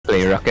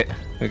rocket.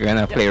 We're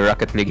gonna play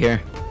Rocket League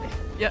here.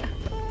 Yeah.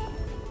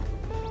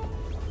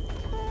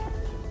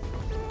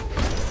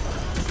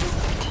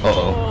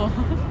 Uh-oh.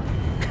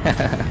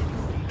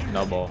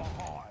 No ball.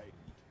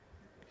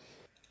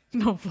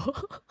 No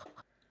ball.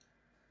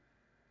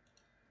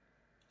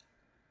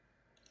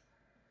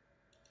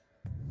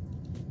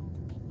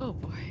 Oh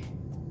boy.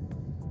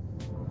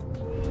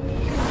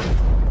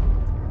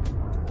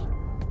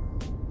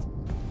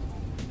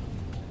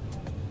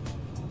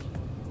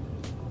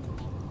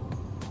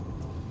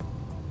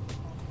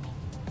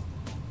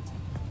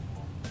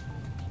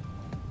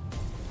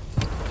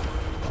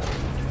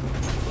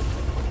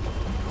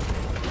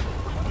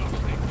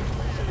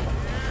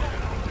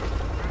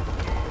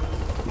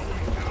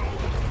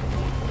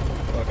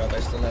 Oh god, I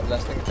still have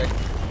lasting effect.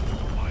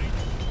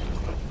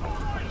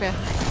 Okay,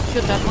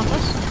 shoot that one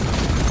first.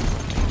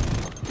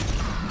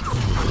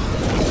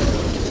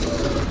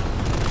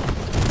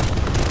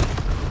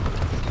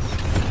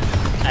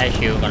 I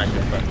shoot, gonna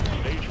shoot first.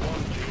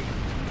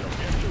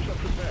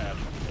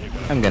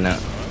 I'm gonna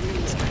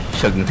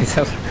shug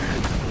myself.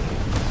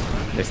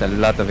 There's a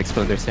lot of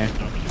exploders there.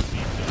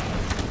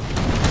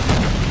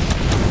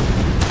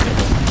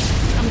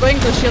 I'm going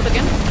to shield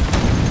again.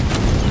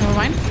 Never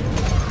mind.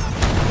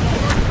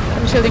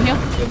 I'm shielding here.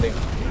 Shielding.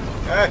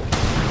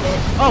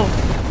 Oh,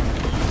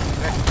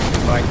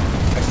 Fine.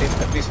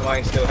 At least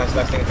mine still has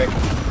lasting effect.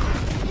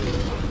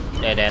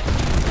 They're dead.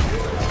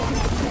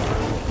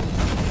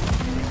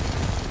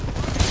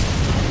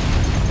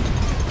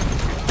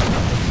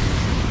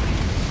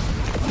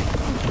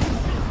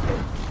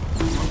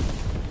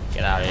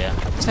 Get out of here.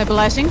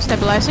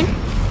 stabilizing.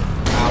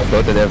 I'll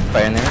go to the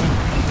Refinery.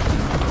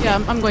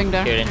 Yeah, I'm going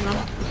there. Shooting. Hang on.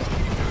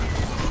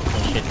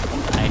 Oh shit.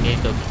 I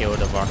need to kill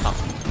the Warthog.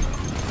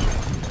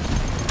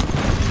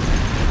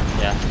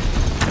 Yeah.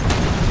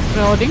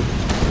 Reloading.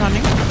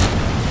 Running.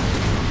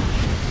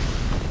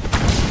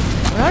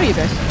 Where are you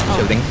guys? Oh.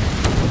 Shielding.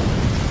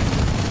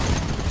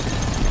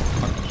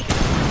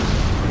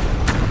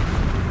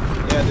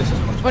 Yeah, this is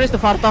much. What is the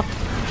Vartok?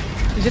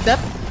 Is it that?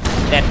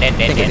 Dead.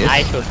 think it is.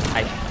 I shot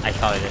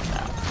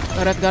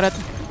it. Got it.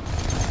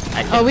 I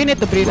Oh, we need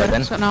the breeder.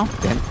 Then. So now.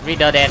 Then.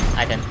 Reader dead.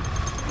 I can.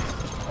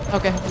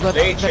 Okay, good.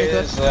 Leech Very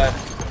good. is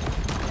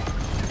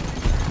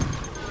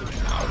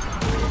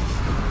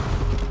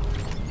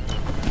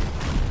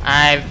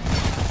I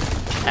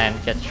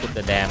and just shoot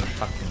the damn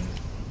fucking.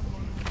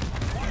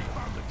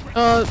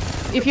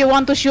 If you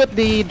want to shoot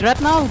the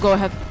Dreadnought, go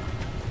ahead.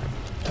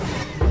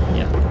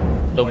 Yeah.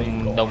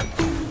 Dum.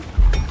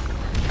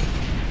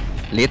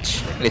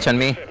 Leech on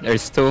me.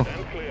 There's two.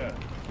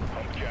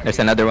 There's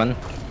another one.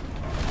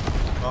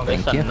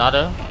 There's Thank you.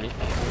 another.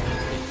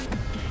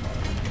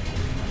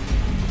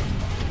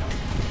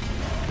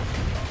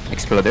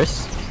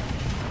 Exploders.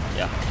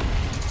 Yeah.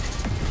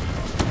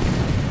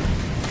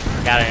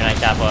 Carrying my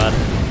chopper.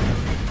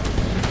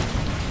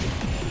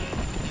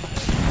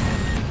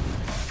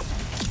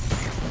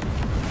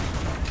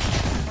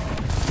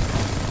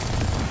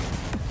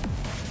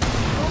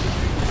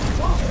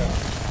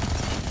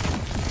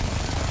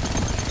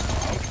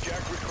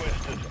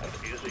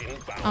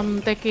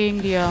 I'm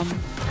taking the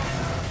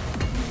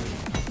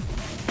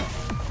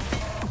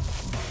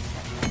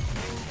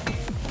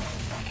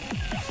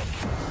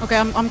Okay,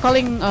 I'm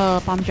calling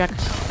palm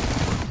jacks.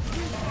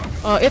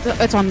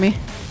 It's on me.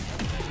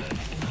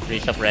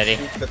 Resup ready.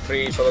 shoot the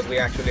tree so that we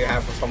actually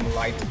have some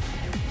light.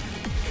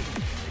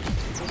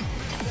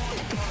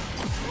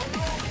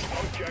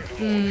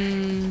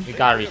 We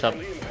got resup.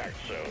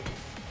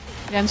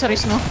 The answer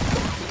is no.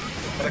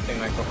 Correcting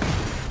micro.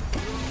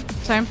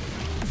 Same.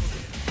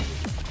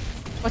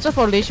 What's the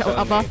foliage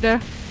above there?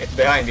 It's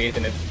behind it,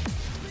 isn't it?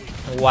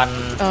 One.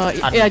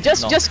 Yeah, no.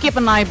 just keep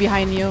an eye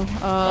behind you.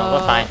 No,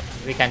 we're fine.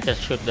 We can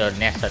just shoot the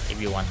nested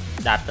if you want.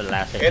 That's the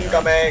last thing.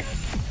 Incoming!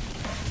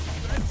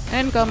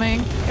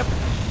 Incoming. Yep.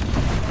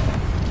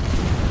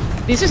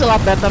 This is a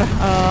lot better,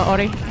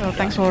 Ori.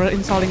 Thanks for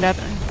installing that.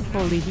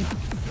 Holy.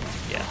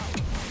 Yeah.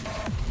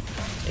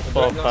 It's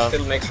full Dreadnought of.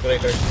 still makes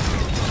greater.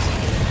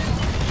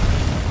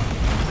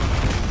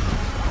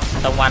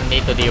 Someone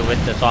need to deal with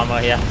the stormer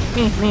here.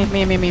 Me.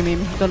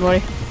 Don't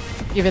worry.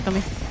 Give it to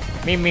me.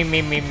 Me.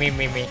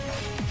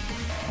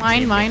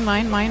 Mine.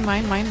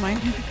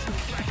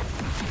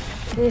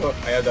 Oh,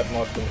 I have that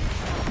mod too.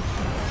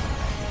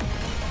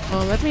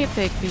 Oh, let me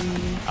take the.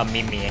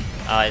 Me.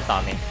 Oh, it's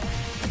on me.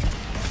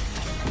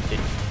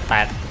 It's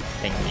fat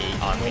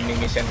thingy on me.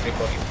 Mini sentry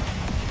for you.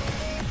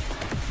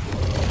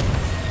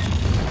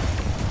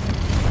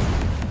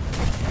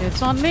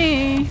 It's on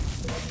me.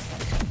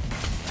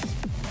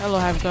 Hello,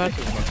 Hiveguard.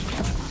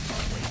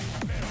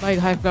 Bye,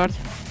 Hiveguard.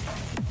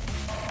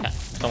 Yeah,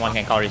 someone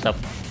can call this up.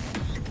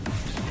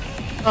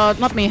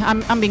 Not me.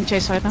 I'm being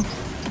chased right now.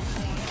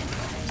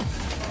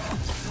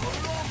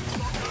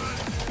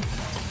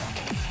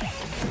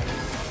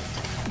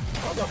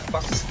 What the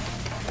fuck?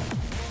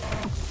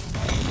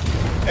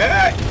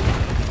 Hey!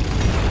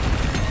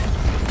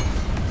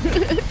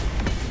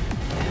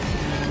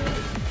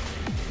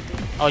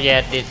 Oh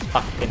yeah, this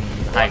fucking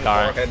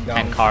Hiveguard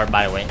and carve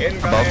by the way. Above.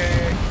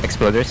 Incoming!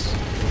 Exploders.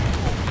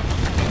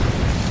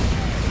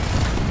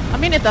 I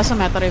mean, it doesn't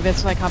matter if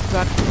it's like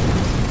Hiveguard.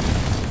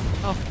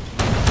 Oh.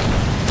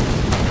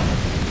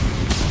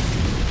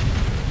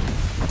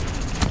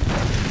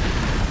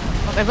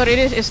 Whatever it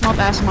is, it's not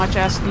as much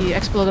as the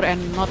exploder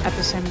and not at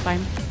the same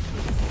time.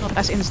 Not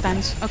as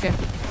instance. Okay.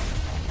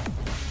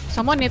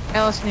 Someone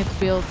else need to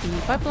build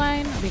the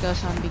pipeline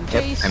because I'm being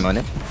chased. Yep, I'm on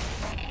it.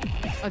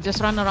 I'll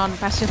just run around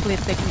passively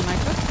taking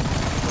Nitra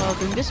while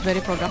doing this. Very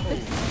productive.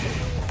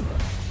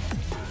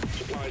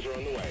 Supplies are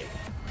on the way.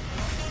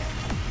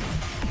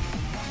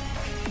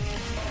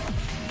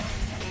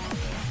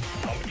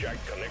 Pump jack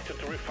connected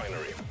to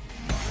refinery.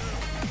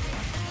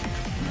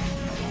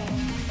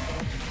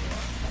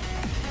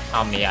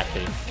 On me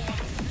actually.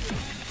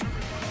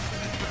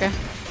 Okay.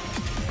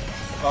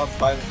 About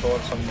time for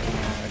some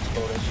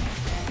explorers.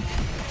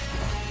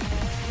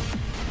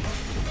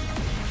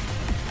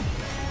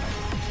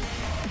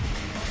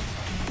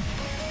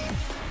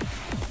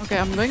 Okay,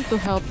 I'm going to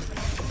help.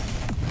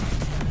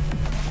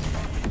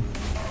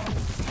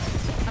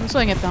 I'm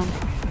slowing it down.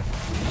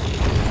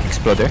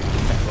 Exploder.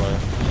 Exploder.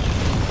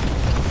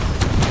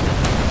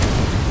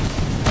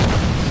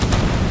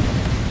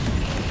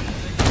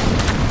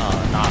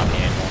 Oh, not on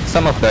me anymore.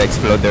 Some of the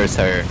exploders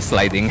are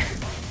sliding.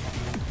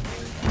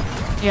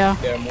 Yeah.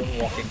 They're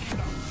moonwalking.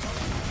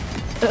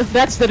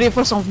 That's the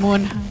reverse of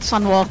moon.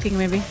 Sun walking,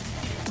 maybe.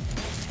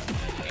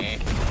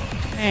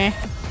 Eh.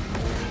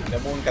 The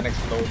moon can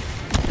explode.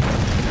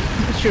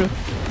 True.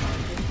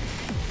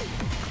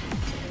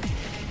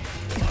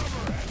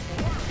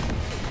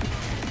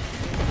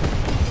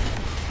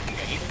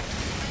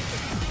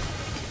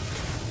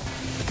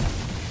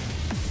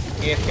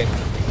 Here, kid.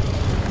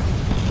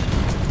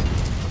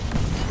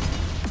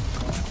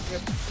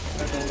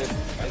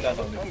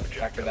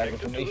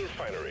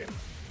 Refinery.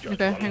 Just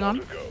Okay, one hang more on.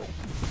 to go.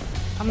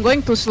 I'm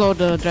going to slow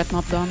the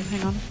Dreadnought down.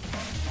 Hang on.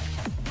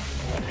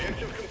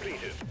 Objective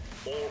completed.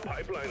 All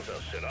pipelines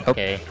are set up.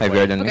 Okay.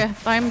 Hiveguard on me. Okay,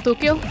 time to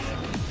kill.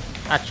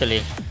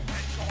 Actually,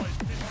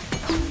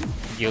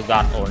 you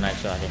got all night,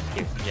 so I think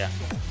you. Yeah.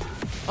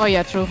 Oh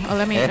yeah, true.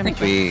 Let me I let me think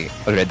check. we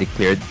already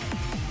cleared.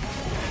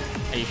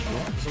 Are you sure?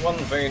 There's one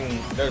vein.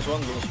 There's one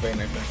loose vein,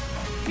 I think.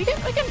 We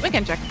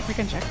can check. We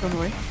can check. Don't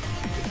worry.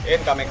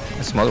 Incoming.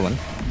 A small one.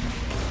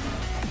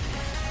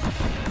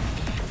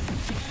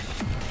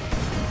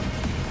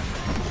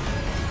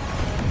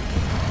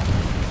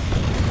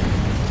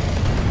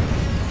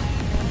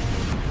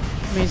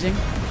 Amazing.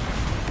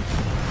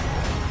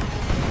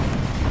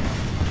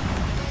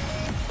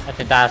 I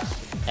think that's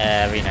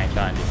every night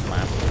on this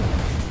map.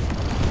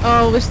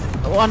 Oh, with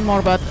one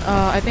more, but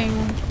I think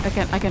I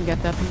can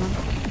get that. Hang on.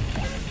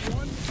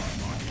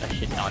 That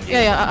shit on you.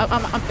 Yeah,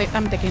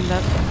 I'm taking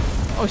that.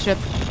 Oh shit.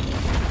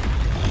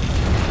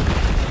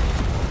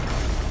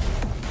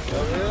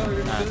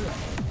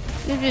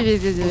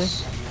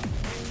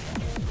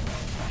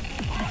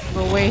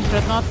 Go away,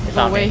 Dreadnought. It's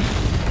Go on me. away.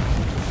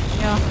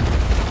 Yeah.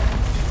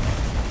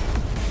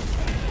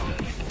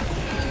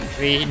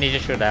 We need to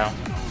shoot down.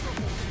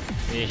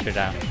 We need to shoot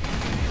down.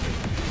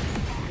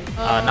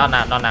 Uh, Not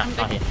now, not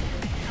I'm here.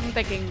 I'm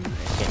taking.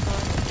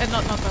 Okay.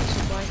 Not that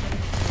supply.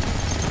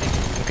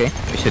 Okay,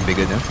 we should be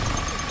good now.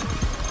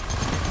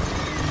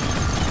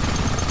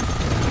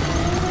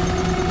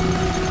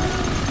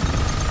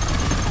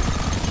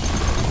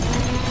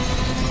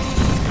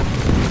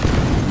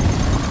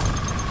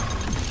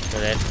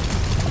 Got it.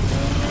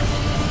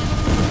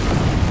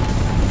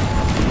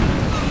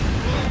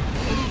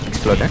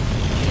 Exploder.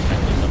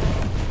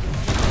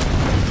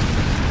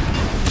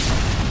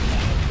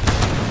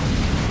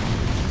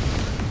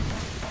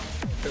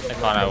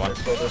 Corner one.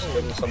 So there's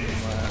still some.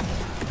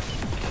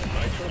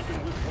 Nitro's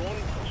been withdrawn.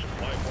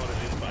 Supply pod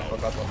is inbound.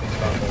 Forgot what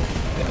these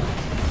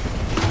are.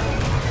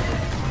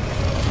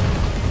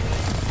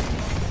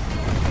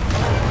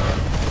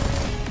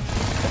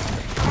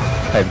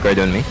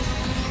 Hiveguard on me.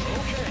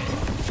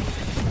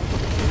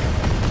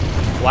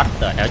 What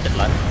the hell just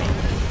launched me?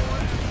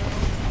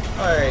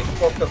 Alright,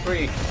 walk the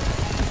free.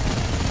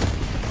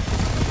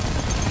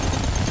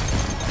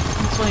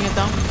 I'm slowing it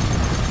down.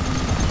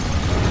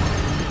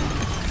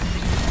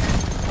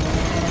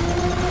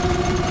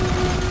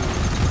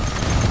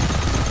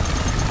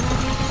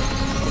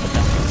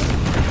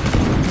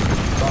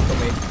 Talk to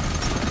me.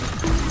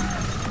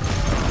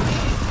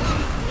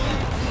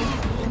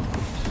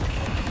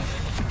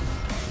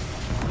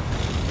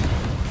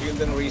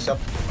 Field and resup.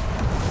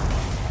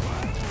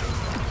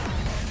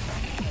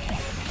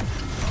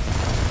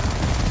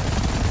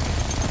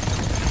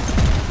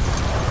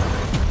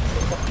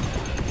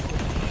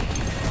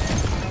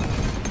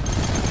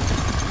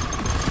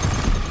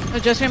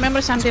 Just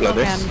remember Sentinel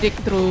Exploders. can dig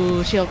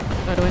through shield,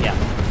 by the way.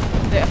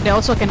 Yeah. They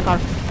also can carve.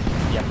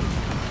 Yep.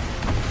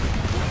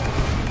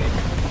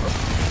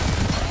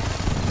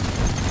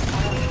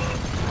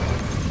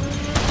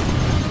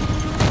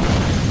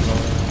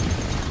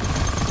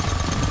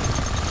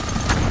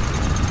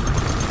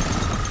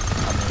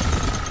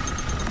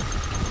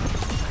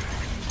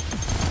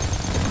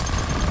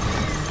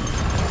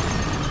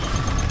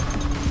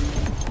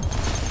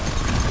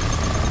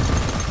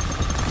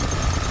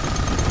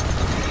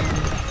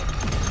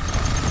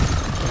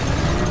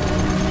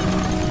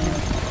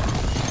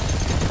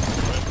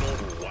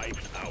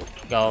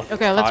 Go.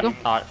 Okay, let's go.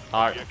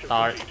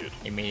 Start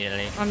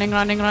immediately. Running.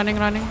 Incoming.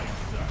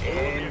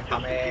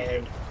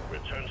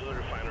 Return to the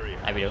refinery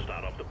I will. and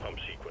start up the pump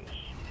sequence.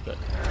 Good.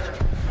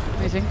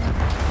 Amazing.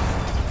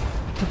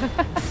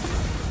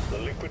 The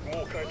liquid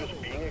Morkite is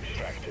being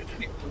extracted.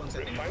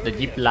 The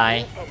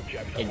Zipline,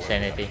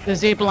 insanity. The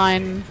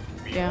Zipline.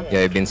 Yeah.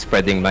 Yeah, I've been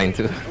spreading mine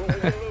too. So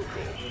stay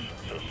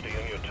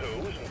on your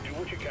toes and do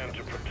what you can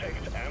to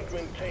protect and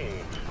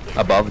maintain.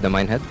 Above the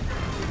mine head.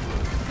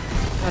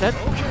 Got it.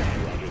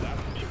 Roger that.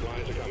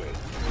 Supplies are coming.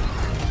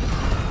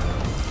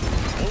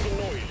 All the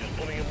noise is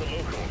pulling in the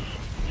locals.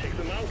 Take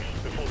them out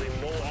before they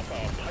gnaw up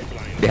our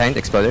pipeline. Behind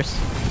exploders.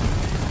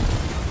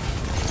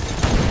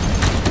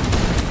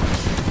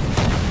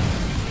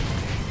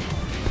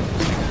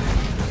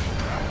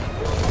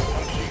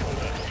 Pump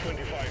sequence at 25%.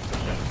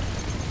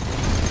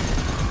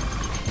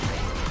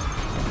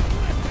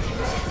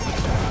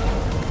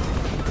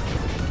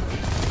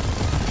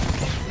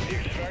 The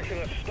extraction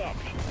has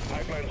stopped.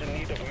 Pipeline's in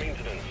need of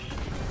maintenance.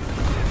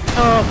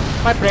 Oh,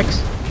 5 bricks.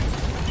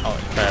 Oh,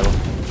 incredible.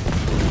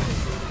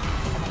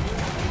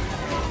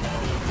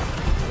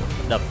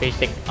 The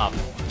physics of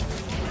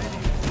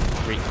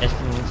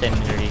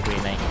Incendiary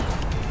Grenade.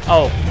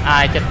 Oh,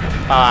 I just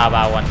found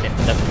about one thing.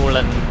 The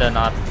coolant does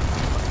not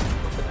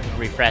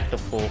refresh the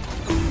pool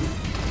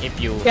if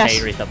you Yes.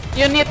 pay resup.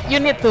 You need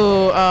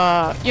to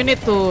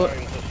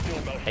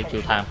Take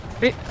 2 times.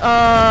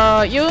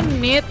 you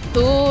need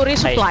to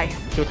resupply.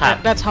 Pay 2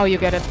 times. That's how you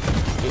get it.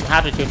 You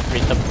have to choose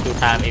resup 2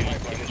 times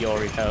if your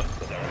reserve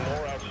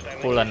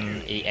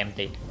coolant is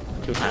empty.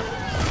 2 times.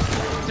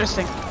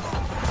 Interesting.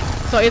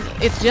 So it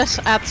just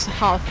adds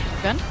half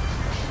then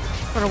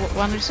for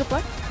one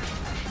resupply.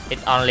 It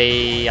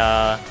only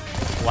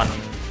one.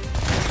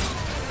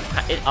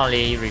 It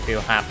only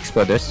refill half.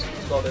 Exploders.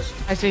 Exploders.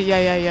 I see.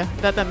 Yeah.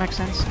 That makes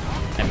sense.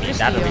 I mean Just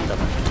that's the the, reason.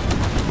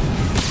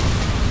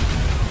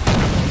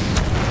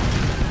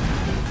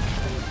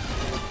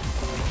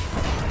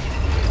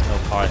 No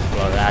car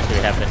exploder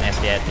actually have an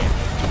FPS in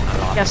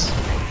unlocked. Yes.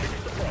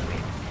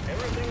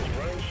 Everything's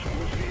running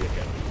smoothly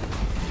again.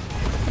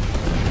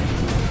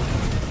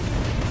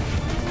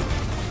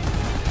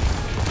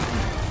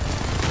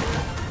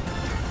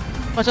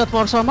 Watch out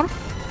for Summer.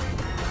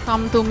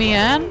 Come to me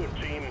and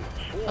Team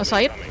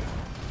aside.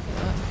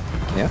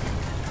 Yeah.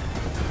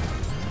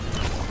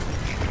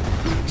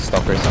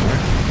 Stalker somewhere.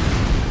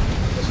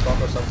 The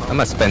stalker somehow. I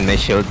must spend my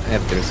shield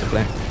after the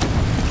supply.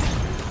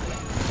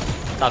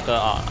 Stalker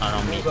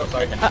on me. Who's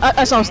outside?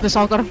 I saw the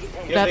Stalker.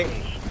 That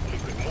Healing.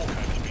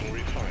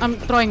 I'm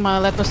throwing my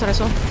lead buster as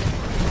well.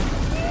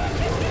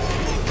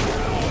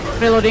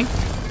 Reloading.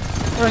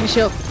 Throwing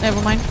shield.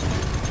 Never mind.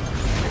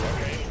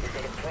 Okay, we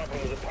got a problem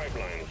with the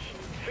pipelines.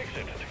 Fix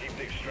it to keep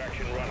the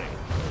extraction running.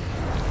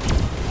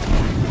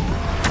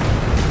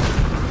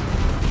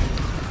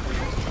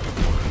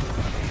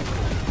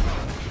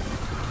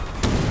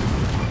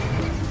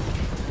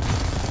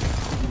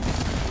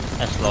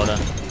 Exploder.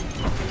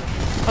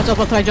 Watch out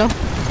for Fragile.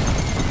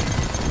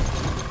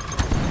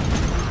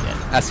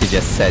 As you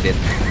just said it.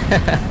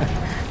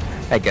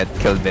 I got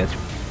killed there.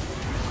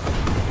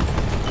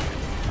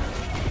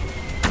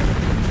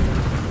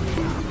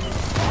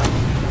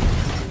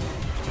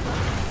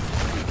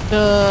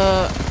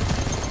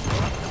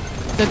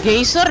 The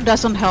geyser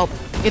doesn't help.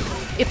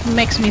 It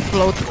makes me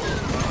float.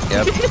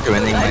 Yep,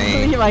 ruining I my...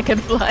 believe I can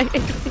fly.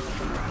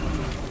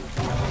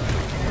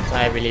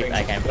 I believe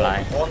I can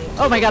fly.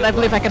 Oh my god, I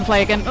believe I can fly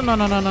again. No, don't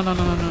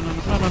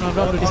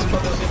do this. On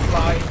the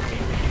zipline.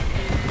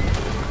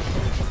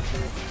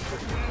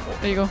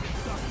 There you go.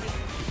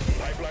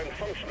 Pipeline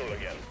functional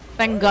again.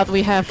 Thank god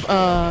we have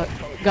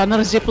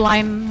gunner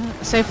zipline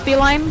safety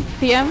line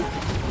TM.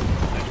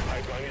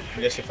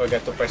 Just you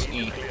forget to press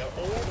E.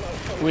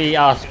 We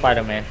are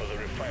Spider-Man.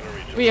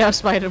 We are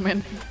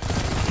Spider-Man.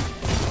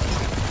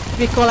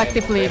 We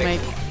collectively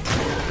make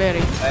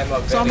very. I'm a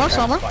very Summer, fast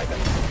Summer. spider.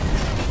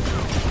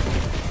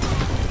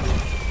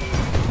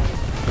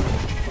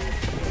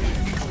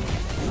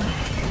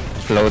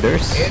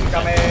 Floaters.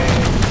 Incoming!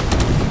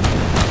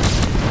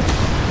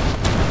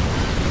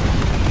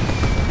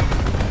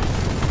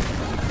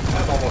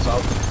 I'm almost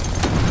out.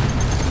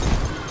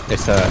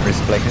 There's a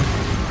Resupplier.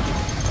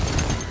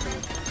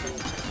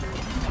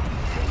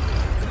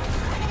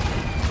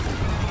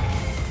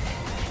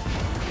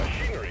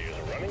 Machinery is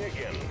running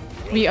again.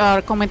 We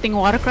are committing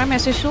war crime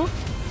as usual.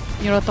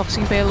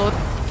 Neurotoxin payload,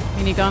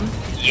 minigun,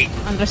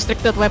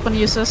 unrestricted weapon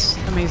uses.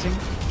 Amazing.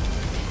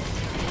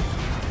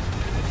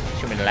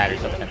 Show me the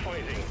ladders option.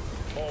 Fighting.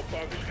 More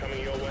bugs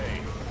coming your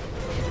way.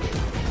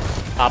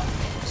 Up.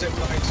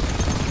 Ziplines.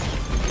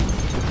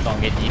 Don't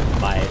get eaten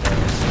by the...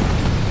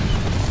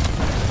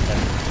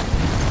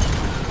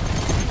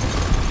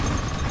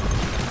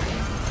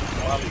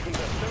 Sequence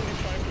at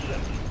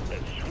 75%.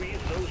 Let's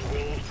squeeze those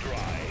wills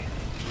dry.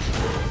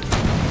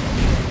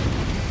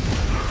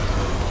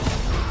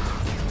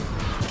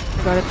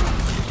 Got it.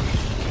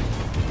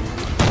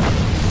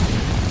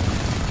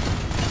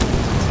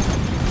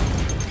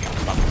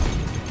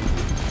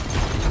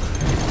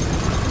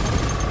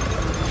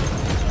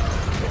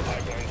 The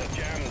pipelines are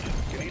jammed.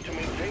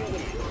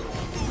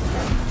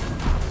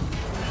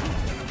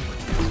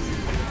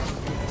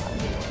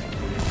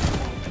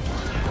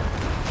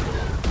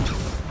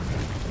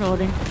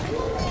 Loading.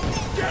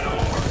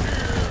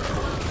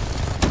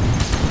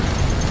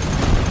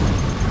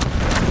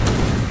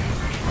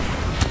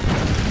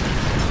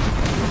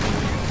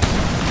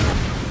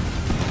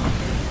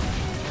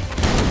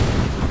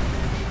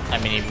 I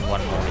mean, even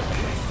one more.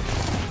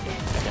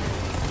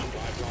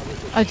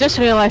 I just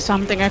realized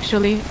something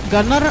actually.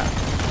 Gunner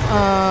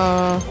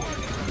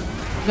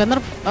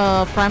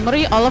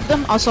primary, all of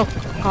them also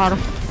carve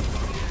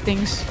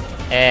things.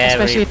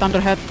 Especially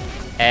Thunderhead.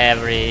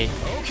 Every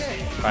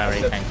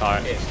primary can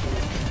carve.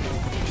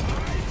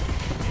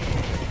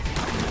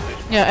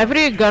 Yeah,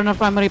 every gunner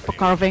primary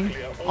carving.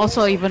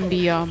 Also even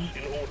the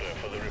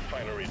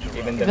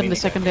even the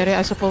secondary,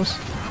 I suppose.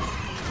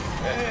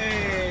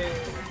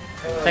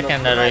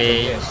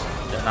 Secondary,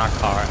 they're not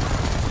carve.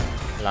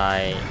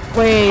 Like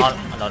Wait,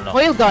 no.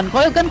 coil gun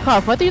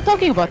carve. What are you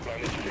talking about?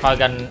 Coil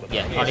gun,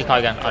 yeah, only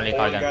coil gun.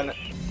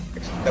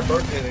 The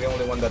bird is the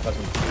only one that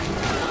doesn't.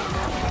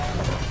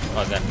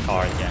 Coil gun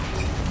carve, yeah.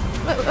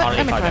 Only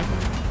Let me coil try. gun.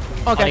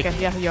 Okay, Only-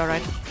 okay, yeah, you're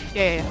right.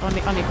 Yeah,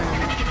 only coil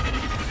gun.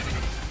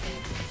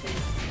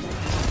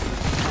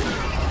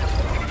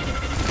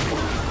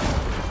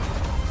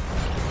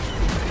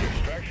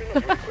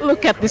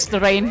 Look at this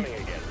terrain.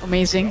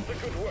 Amazing.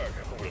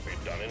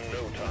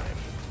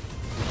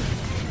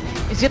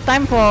 Is it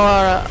time for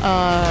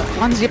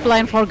one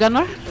zipline for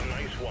gunner?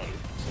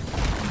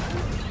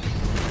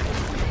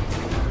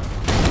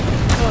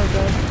 Oh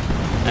god.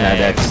 Nah,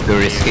 that's too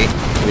risky.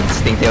 With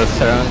stingtails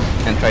around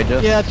and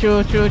tridents. Yeah,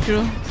 true.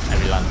 I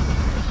will land.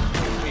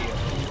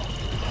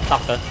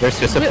 Stalker. There's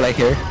Resupply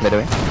here, by the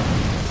way.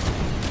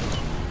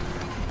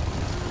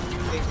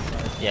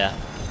 Yeah.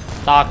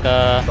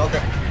 Stalker.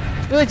 Okay.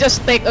 We'll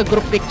just take a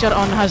group picture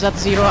on Hazard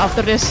Zero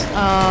after this,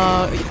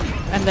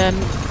 and then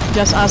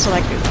just us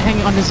like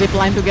hanging on the zip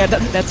line together.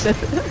 That's it.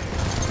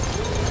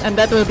 And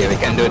that will be. Yeah, we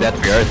can do that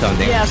for or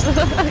something. Yes.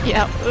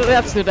 Yeah.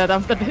 Let's do that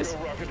after this.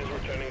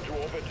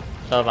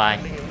 Survive.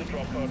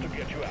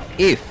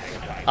 If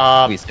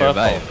we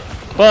survive.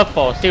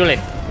 Purple ceiling.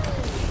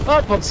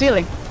 Oh, for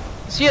sealing,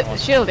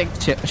 shielding,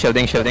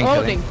 Shielding.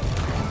 holding.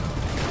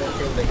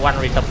 One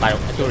resupply.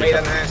 Two Made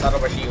an resupply. ass out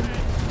of a shield.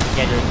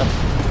 Get your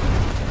resupply.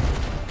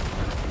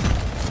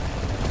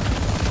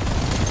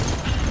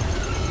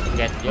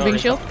 Get your Moving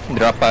shield.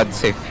 Drop pod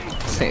safe.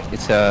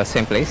 It's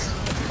same place.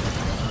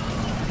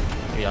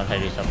 We don't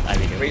have resupply. I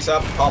will do. Raise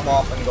up, pop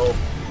off, and go.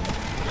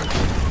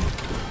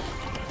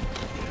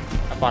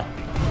 Apart.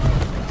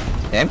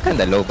 Yeah, I'm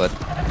kinda low, but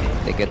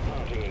take it.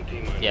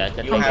 Yeah,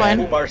 just You I'm have fine.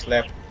 2 bars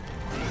left.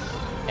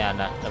 yeah,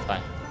 no, that's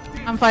fine.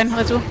 I'm fine.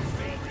 Let's go.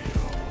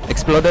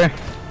 Exploder.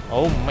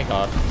 Oh my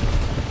god.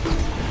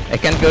 I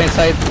can't go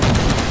inside.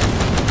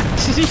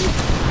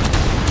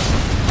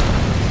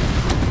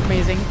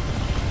 Amazing.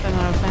 10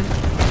 out of 10.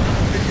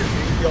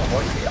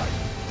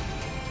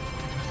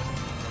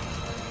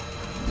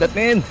 Let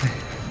me in.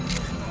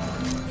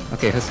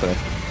 Okay, who's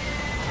left?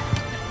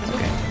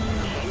 Okay.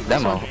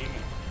 Demo.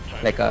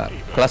 Like a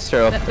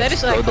cluster of That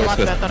is like a exploders lot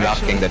was better, blocking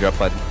actually. the drop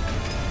pod.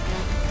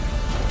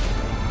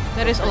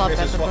 That is a lot This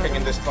is better. fucking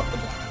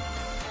indestructible.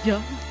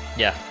 Yeah,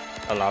 Yeah,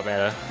 a lot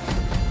better.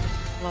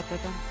 a lot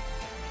better.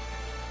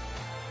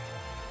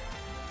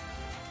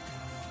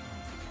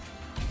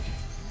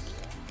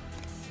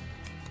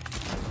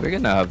 We're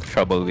gonna have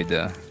trouble with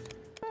the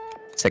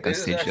second This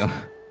is stage actually- though.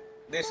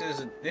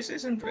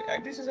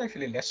 This is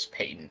actually less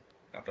pain.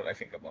 Now that I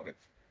think about it,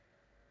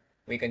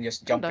 we can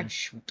just jump Kinda. and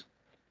shoot.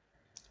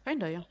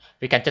 Kinda, yeah.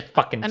 We can just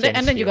fucking And change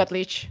then you skills. got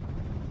leech.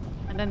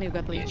 And then you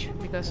got leech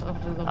because of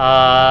the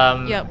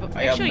low. Yeah, but I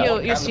make have sure now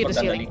you see the Cannibal and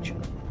ceiling. Leech.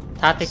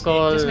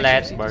 Tactical Just make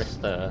lead sure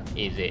burster,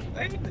 easy.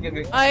 I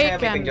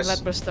we can just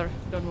lead burster.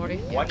 Don't worry.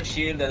 Yeah. one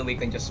shield and we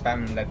can just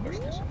spam lead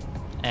bursters.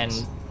 And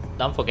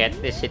don't forget,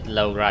 this is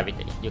low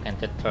gravity. You can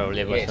just throw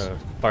lead Yes.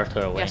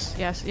 burster away.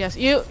 Yes.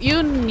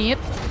 You need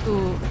to.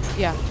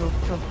 Yeah, true.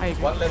 I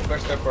agree. One lead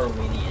burster per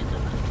mini.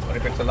 Or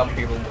if it's a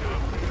lumpy room.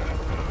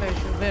 Very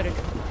true. Very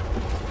true.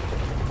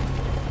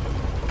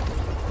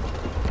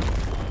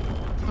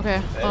 Okay.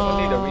 I will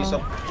need a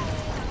resup.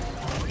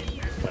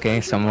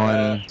 Okay,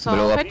 someone So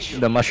blow up fetch.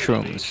 the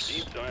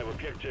mushrooms. Dive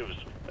objectives,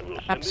 and we'll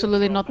send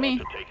Absolutely not me.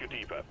 to take you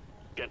deeper.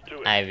 Get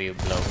to it. I will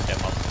blow them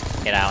up.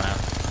 Get out now.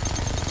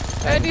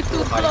 Ready to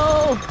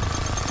blow.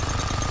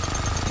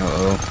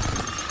 Uh-oh.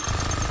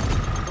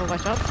 Oh,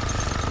 watch out.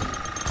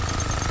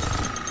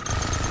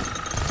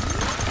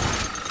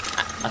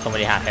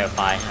 Somebody have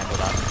hellfire. I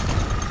forgot.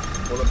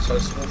 Bullets are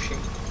smooshing.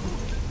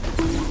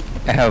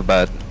 I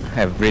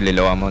have really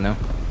low ammo now.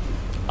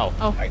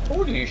 Oh, I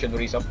told you should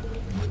resup.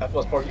 That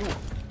was for you.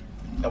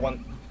 The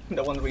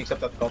one resup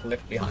that got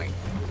left behind.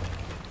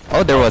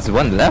 Oh, there was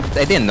one left?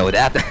 I didn't know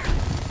that.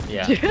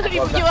 Yeah. you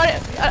are.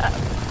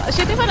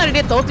 Shatifan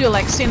already told you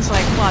like since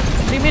like what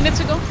 3 minutes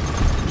ago.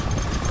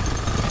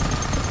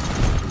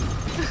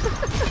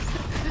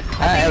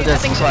 I'll I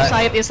just think fly-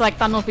 suicide is like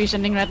tunnel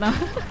visioning right now.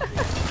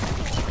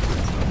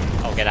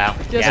 Oh, get out.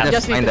 Just- Yeah.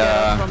 just need find to get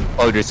out the from-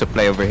 old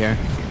resupply over here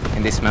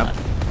in this map.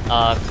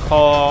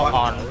 Core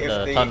on If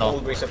the the tunnel.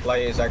 old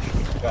resupply is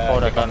actually For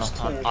the becomes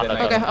tunnel, two, on then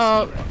the I Okay.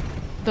 can-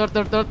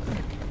 Dirt.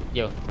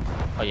 Yo.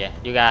 Oh yeah,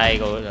 you guys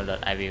go.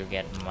 I will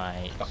get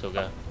my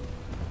sugar.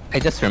 I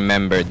just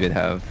remembered we'd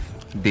have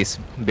this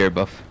beer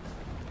buff.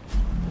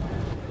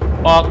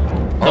 Bog.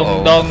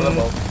 Uh-oh. Dong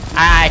dong.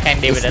 I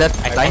can deal Is with it.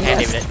 that I can deal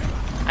tiniest? with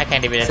it. I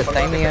can deal with Is it. it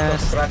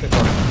tiniest?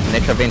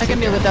 Nitra I can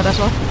deal with that as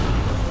well.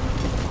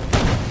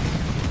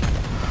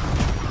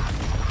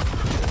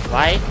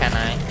 Why can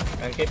I?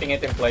 I'm keeping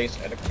it in place.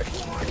 Electric.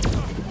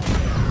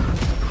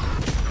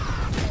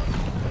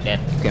 Dead.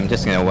 Okay, I'm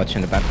just gonna watch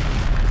in the back.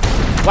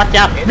 Watch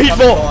out! It's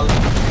Meatball! ball.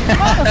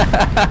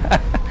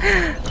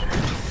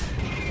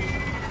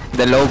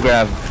 The low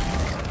grab.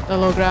 The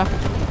low graph.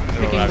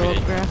 Freaking graph, low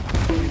really. graph.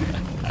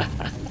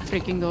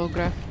 Freaking low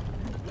graph.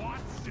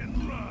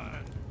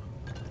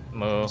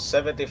 Move.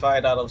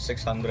 75 out of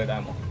 600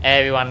 ammo.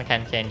 Everyone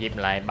can change zip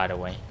line, by the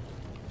way.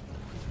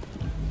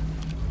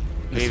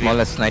 The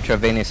smallest Nitra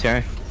vein is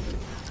here.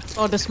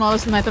 Oh, the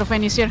smallest nitro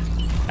fan is here.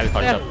 I will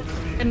call it There. up.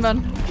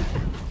 Inbound.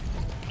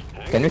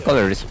 Can we call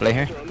a Resupplier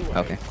here?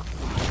 Okay.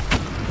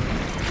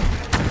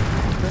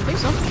 Don't think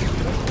so.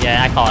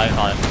 Yeah, I call it.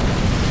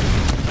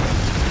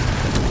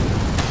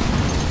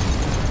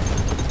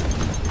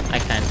 I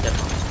can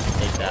just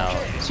take out.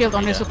 Shield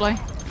on leader. resupply.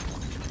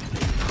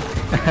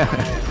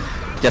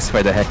 Just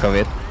for the heck of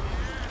it.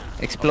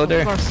 Exploder.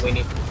 Of course. We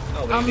need.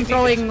 No, we I'm need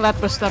throwing lead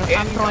booster. I'm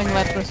Yeah, throwing come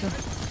lead on. booster.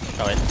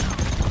 Throw it.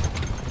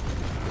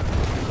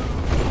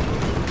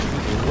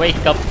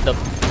 Wake up the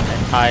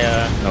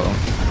entire No.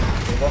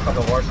 We woke up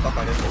the war stuff.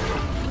 I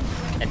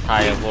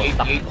didn't. world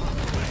stuff.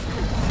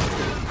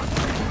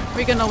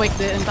 We're gonna wake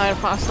the entire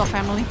Fastoff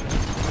family.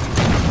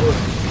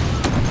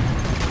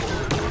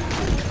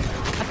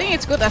 I think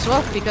it's good as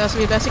well because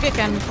we basically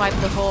can fight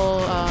the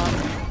whole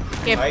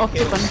cave I killed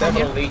occupant from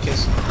here. several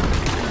leeches.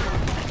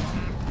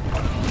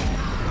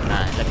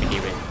 Nah, let me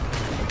deal with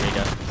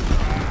leader.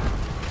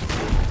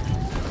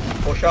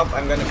 Push up.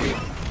 I'm gonna be.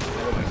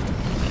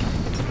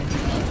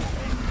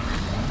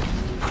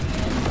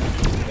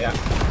 Yeah.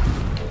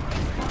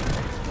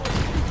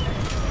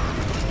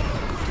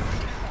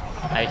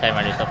 I try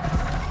my result.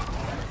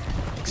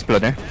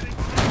 Exploder.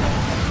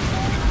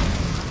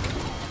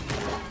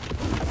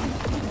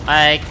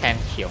 I can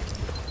heal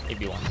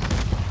if you want.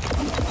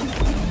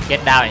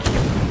 Get down and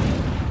heal.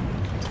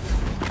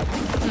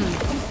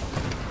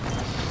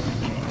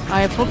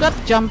 I forgot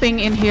jumping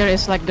in here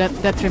is like that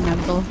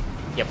detrimental.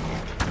 Yep.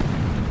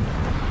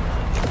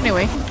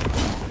 Anyway,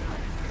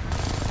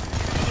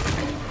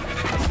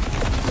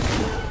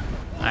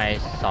 I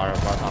saw a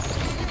Bulldog.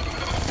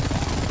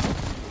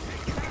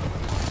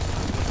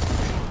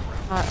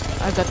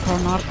 I got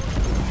cornered.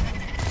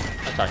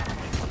 Oh, sorry.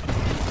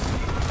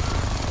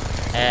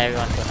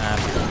 Everyone to have.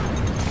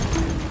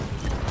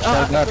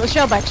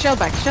 Shell back.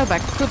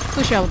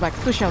 Two shell back.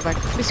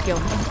 Please kill.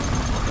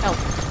 Help.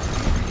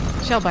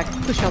 Shell back.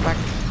 Please.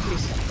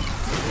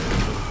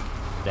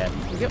 Dead.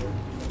 Thank you.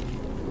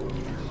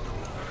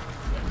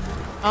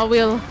 I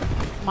will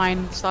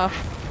mine stuff.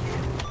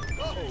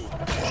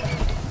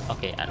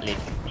 Okay, at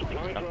least.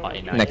 Not quite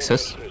enough.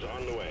 Nexus. Is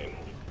on the way.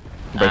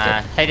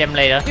 Breaker. Take them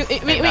later.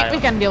 We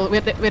can deal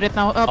with it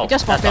now. Oh,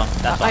 Just pop that's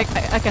it. all, that's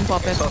I can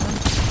pop it.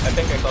 I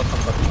think I saw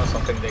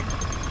something big.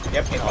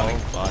 Yep, incoming.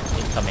 Oh god,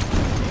 it's coming.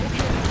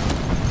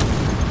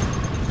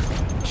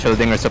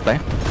 Shielding resupply.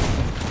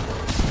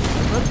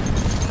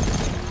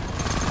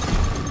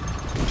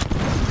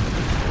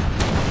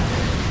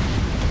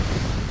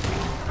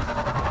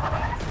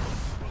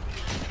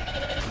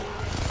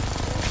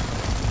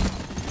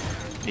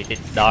 This is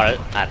dark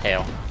as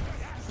hell.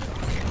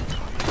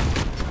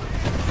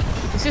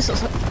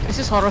 This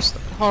is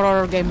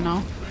horror game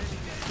now.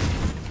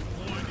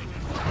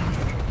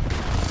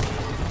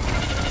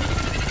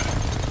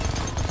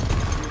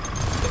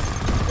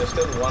 There's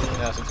still one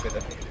 6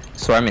 meter.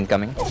 Swarm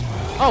incoming.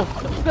 Oh,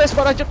 there's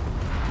Roger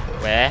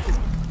Where?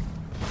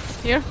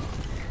 here.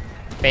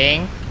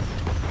 Ping.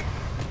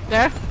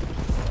 There.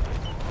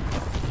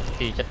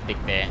 You just dig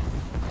there.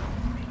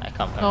 I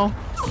come. No.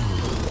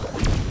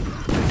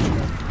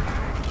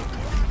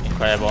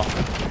 Incredible.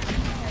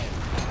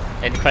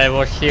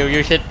 Incredible shield,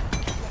 you should.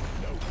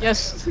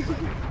 Yes.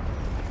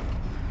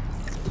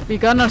 We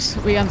gunners,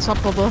 we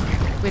unstoppable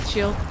with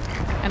shield,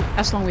 and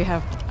as long we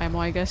have ammo,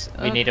 I guess.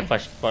 We need to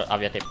push for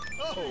objective.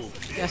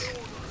 Yes.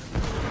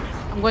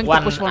 I'm going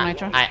to push one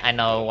nitro. I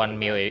know one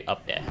mule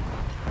up there.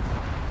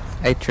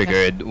 I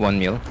triggered one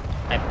mule.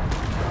 Yeah.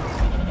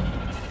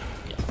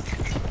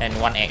 And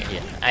one egg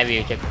here. I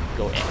will just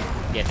go egg.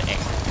 Get the egg.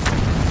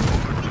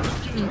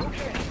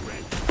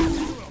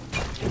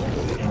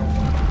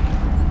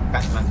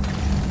 Catchman.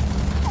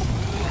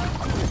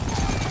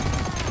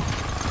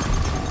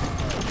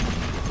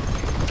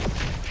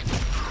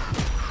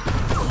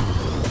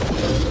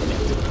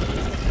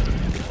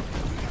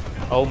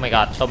 Oh my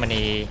god, so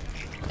many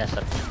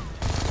deserts.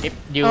 If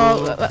you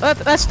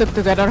Let's stick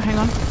together. Hang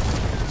on.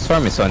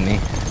 Swarm is on me.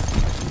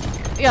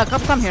 Yeah,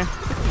 come here.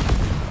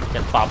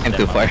 just pop I'm them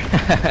too up. far.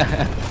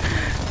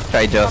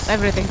 Try Pop just.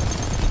 everything.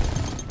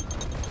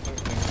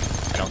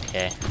 I don't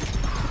care.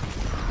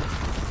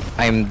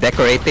 I'm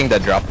decorating the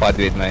drop pod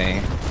with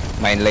my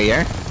mine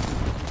layer.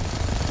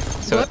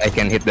 so Good. I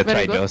can hit the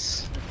Very good.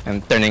 tridos.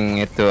 I'm turning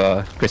it to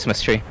a Christmas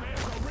tree.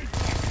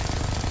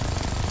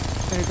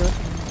 Very good.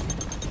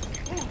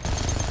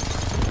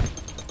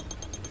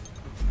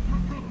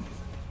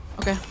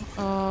 Okay.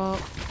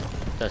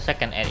 The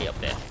second area up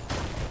there.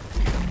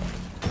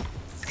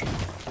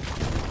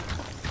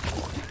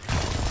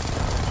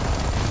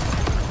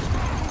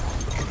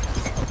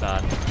 Oh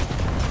god.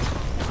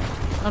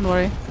 Don't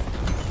worry.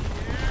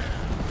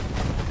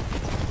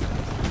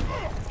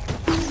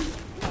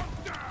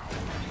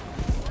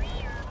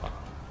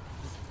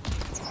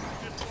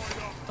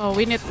 Oh,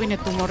 we need 2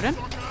 more then.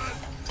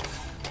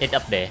 It's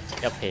up there.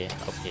 Up here.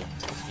 Okay.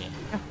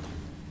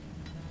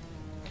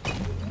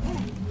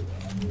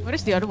 Where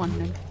is the other one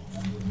then?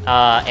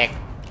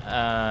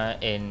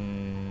 In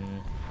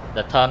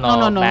the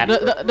tunnel. No. back-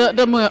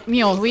 The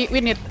mule. We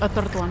need a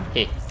third one.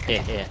 Here.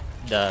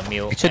 The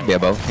mule. It should be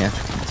above, yeah.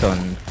 It's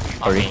on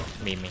Oh, Ori.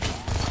 me.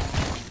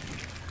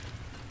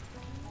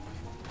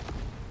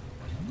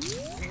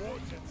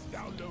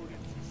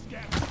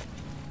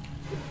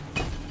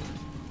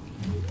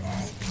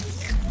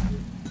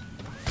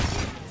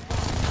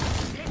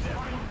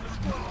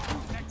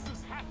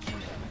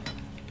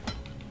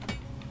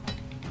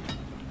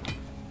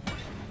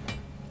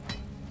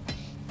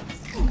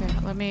 Okay,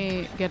 let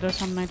me gather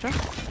some nitra.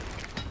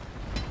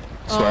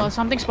 Swarm.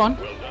 Something spawn.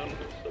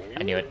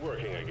 I knew it.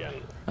 Working again.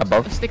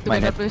 Above. Stick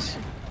Mine together, it. please.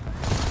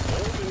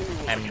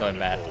 I'm going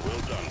bad.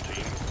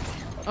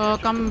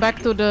 Come back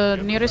to the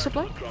nearest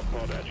supply. Drop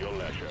pod at your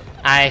leisure.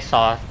 I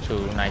saw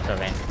 2 nitro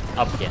vents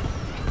up here.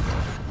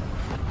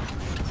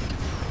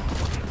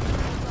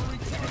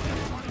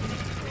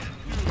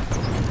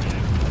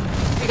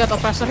 We got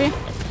oppressor here.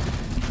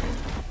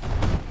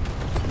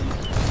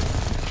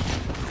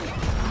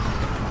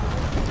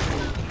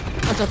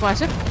 Let's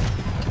oppress it.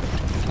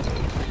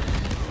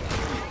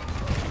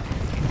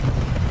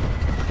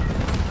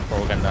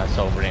 We're gonna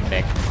sobering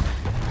back.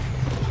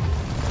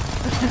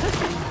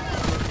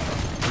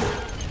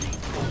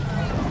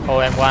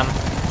 OM1.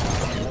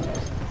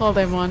 Hold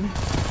them one.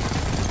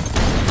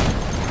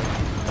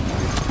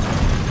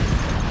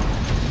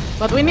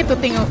 But we need to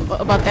think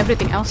about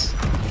everything else.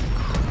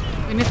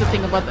 We need to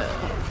think about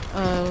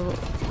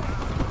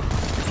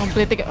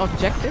completing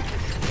objective.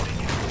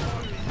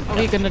 Are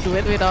we gonna do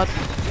it without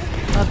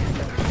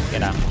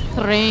Get up.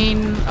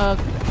 terrain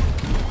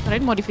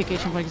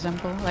modification, for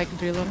example, like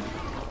driller?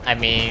 I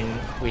mean,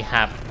 we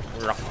have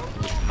rock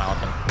this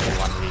mountain for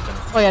one reason.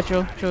 Oh yeah,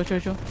 true.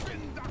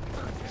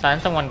 So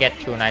someone get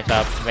 2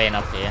 nitro vein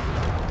up here.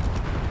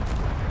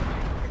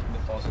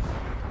 Deposit.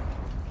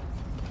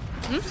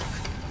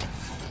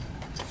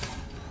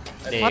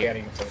 The- I'm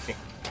getting something.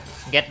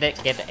 Get the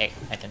egg,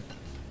 I think.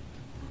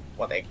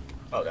 What egg?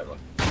 Oh, that one.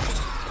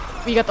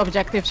 We got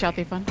objective,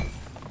 Shatifan.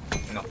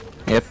 No.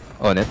 Yep,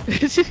 on it.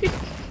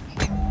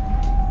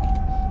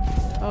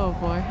 Oh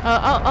boy.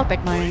 I'll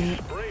take my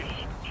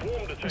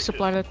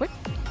resupply real quick.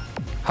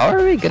 How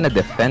are we gonna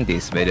defend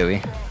these, by the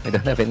way? We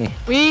don't have any.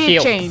 We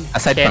Shield. chain.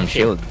 Aside Chain from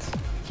shield. shields.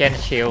 Can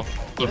shield.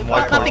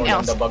 Nothing Immortal.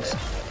 else. The bugs.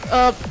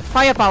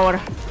 Firepower.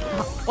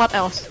 What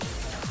else?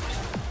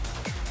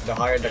 The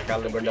higher the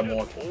caliber, the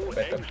more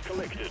better.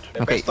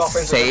 The Okay, best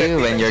offensive say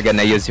defense- when you're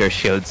gonna use your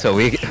shield so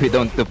we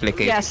don't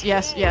duplicate. Yes.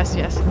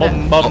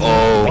 Boom, boom.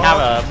 Uh-oh. We have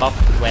a box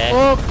where.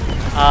 Oh,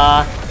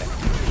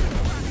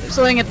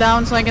 slowing it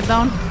down.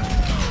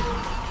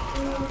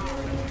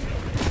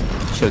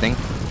 Shooting.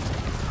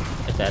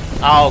 Is that?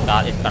 Oh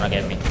god, it's gonna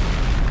get me.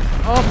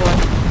 Oh boy.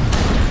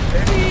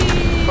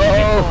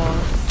 Oh!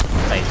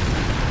 Safe.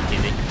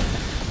 Easy.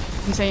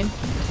 Insane.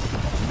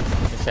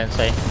 It's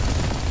sensei.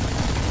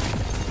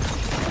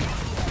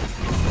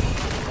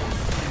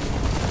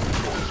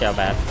 Shell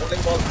bad.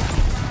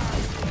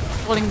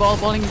 Bowling ball.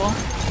 Bowling ball.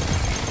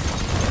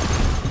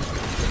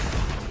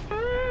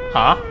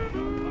 Huh?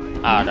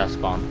 Ah, that's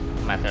spawn.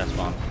 Matter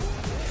spawn.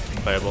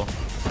 Variable.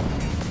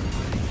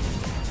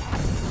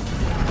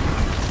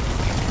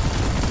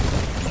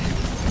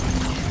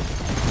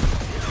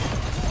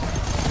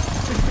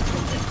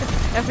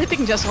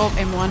 Everything just hold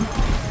M1.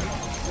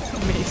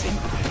 Amazing.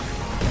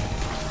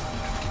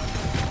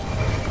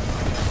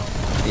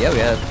 Yeah, we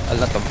have a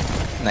lot of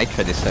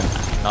nitra this time.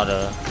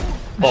 Another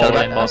Shell ball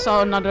back. and ball. Also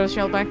another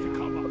shell back.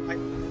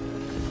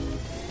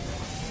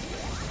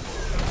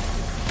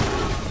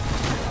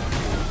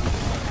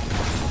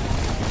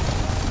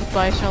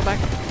 Goodbye, shell back.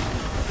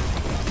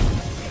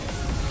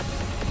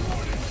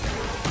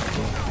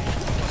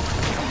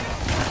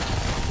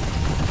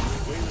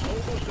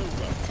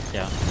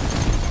 Yeah.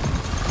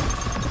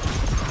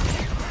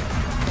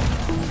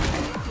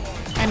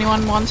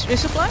 Anyone wants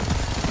resupply?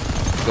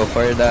 Go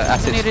for the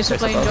acid. Any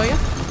resupply in Joya?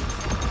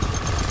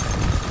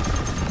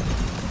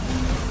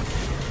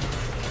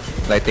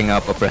 Lighting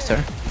up oppressor.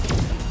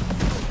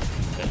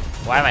 Okay.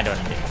 Why am I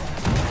doing this?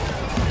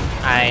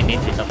 I need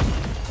this up.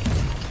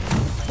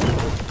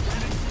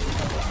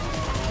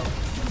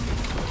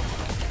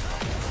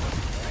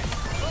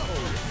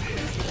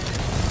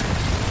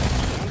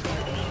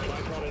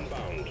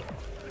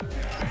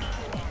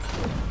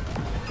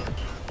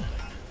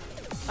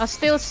 I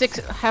still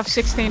have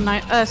 68%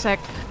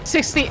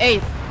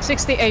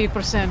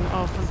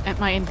 of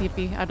my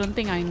NTP. I don't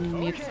think I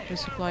need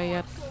resupply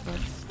yet. But...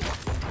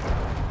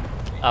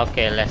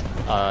 Okay, let's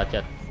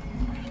just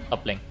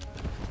uplink.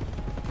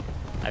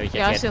 I will just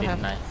Yeah, I get still it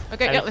have. nice.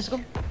 Okay, yeah, let's go.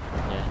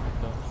 Yeah,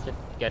 go. Just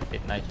get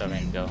it nice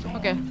and go.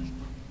 Okay.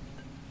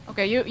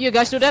 Okay, you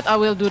guys do that. I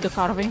will do the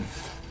carving.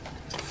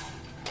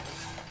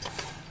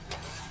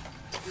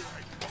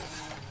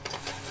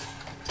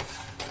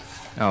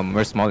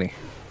 Where's Molly?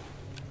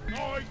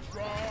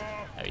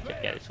 I will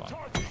just get this one.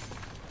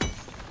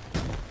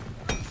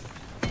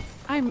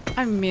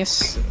 I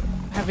miss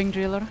having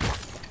driller.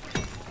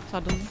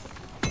 Suddenly.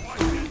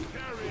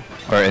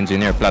 Or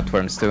engineer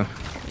platforms too.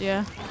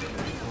 Yeah.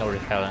 No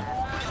repellent.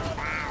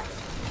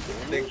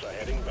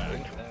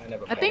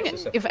 I think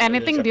if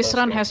anything, this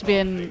run has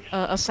been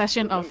a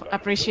session of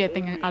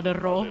appreciating other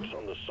role.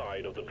 On the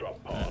side of the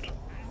drop pod.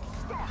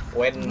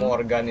 When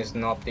Morgan is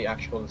not the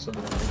actual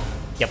solution.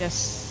 Yep.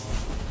 Yes.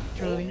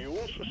 All Truly.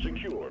 mules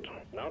secured.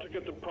 Now to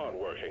get the pod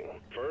working.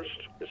 First,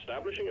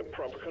 establishing a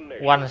proper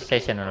connection. One between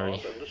stationary. the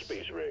pod and the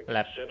space rig.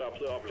 Lab. Set up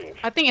the uplink.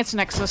 I think it's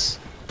Nexus.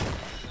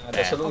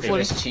 The solution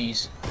hopefully. is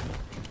cheese.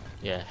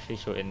 Yeah, she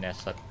should in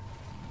Nesset.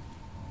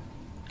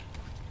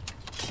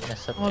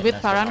 I'm a bit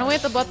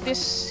paranoid about this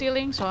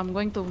ceiling, so I'm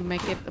going to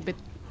make it a bit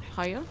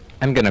higher.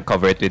 I'm gonna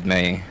cover it with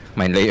my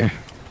layer.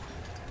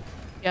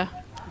 Yeah,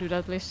 do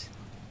that please.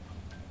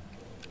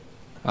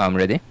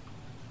 Ready?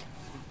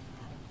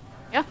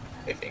 Yeah,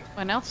 I think.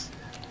 when else?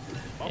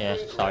 Yeah,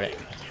 sorry.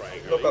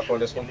 Look out for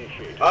this one.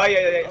 Ah,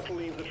 yeah. Not to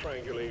leave the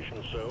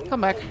triangulation zone.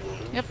 Come back. or you will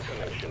lose Yep. the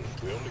connection.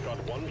 We only got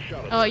one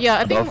shot at Yeah,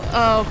 I think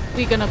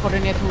we're gonna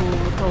coordinate who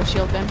throw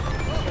shield then.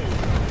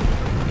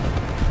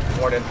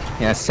 More than.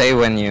 Yeah, say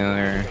when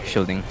you're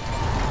shielding.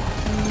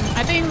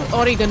 I think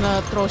Ori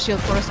gonna throw shield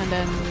first and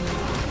then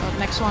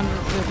next one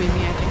will be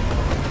me, I think.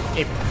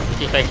 If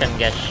situation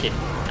gets shit,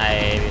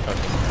 I will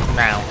go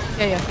now.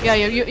 Yeah,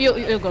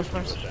 you go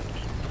first.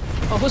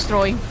 Oh, who's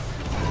throwing?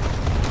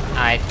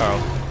 I throw.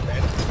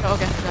 Oh,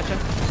 okay, gotcha.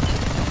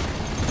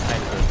 I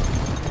throw.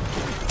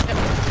 Yep.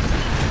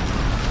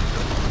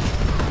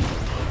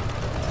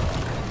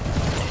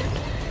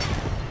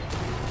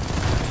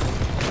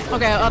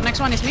 Okay, next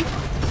one is me.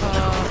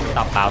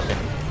 Top 1000.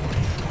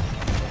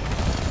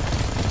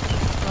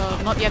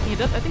 Not yet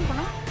needed, I think, for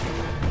now.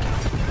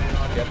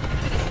 Not yet.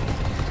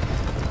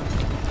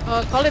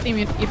 Call it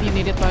if you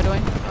need it, by the way.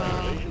 at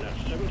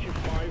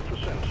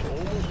 75%.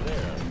 Almost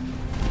there.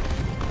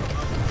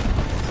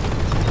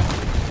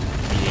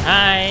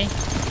 Hi.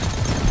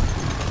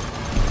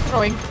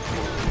 Throwing.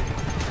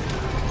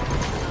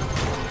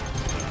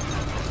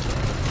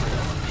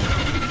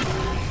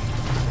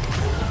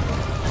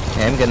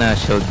 Yeah, I'm gonna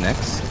shield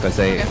next because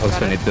I Okay, also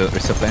got need to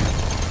resupply.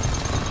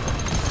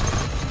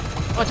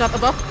 Watch out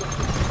above.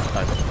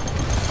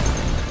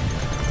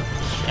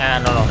 No,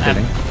 M.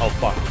 Kidding. Oh,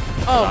 fuck.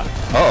 Oh,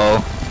 Uh-oh.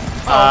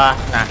 Nah.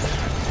 That's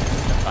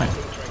fine.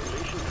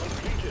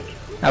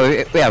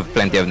 We have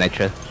plenty of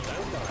nitro.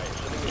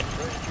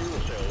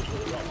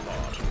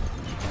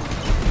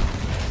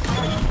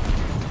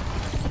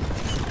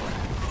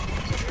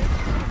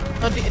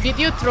 did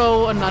you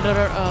throw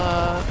another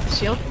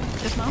shield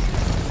just now?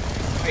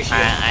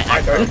 I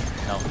My turn.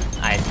 No,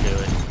 I do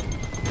it.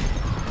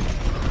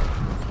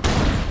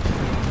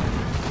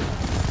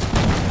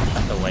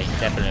 That's the way,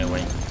 definitely a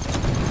way.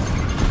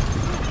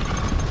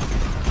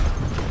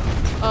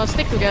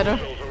 Stick together.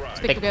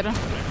 Stick together.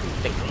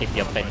 Keep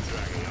your pen.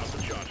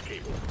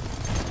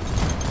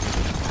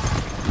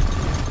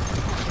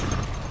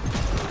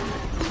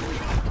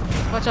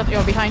 Watch out,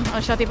 you're behind.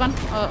 Shatifan.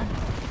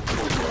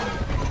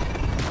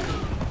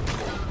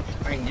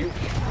 Behind you.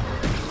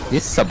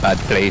 This is a bad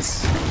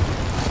place.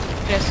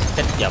 Yes,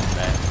 Just jump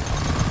there.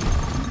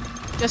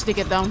 just dig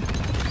it down.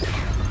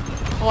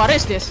 Oh, what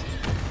is this?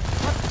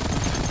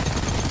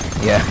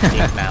 Yeah.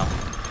 Dig now.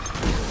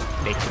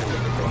 Dig.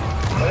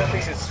 Well, at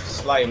least it's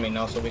slimy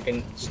now, so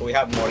we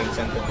have more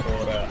incentive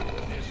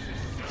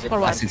for For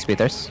what? 6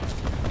 meters.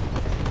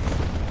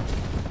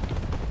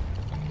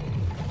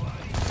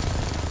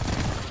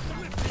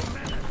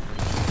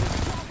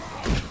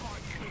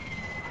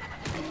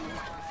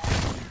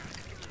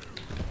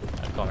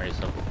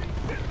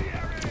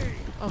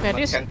 Okay,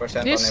 Like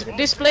 10% on everything.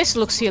 this place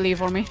looks silly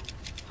for me.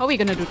 How are we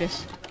gonna do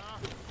this?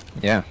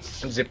 Yeah.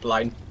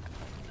 Zipline.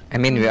 I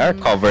mean, we are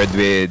covered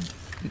with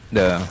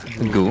the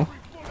goo.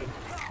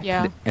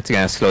 Yeah. It's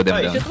gonna slow them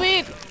Hey, down. Should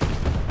we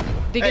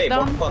dig Hey, it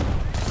down? Bork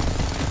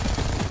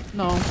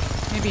No,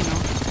 maybe no.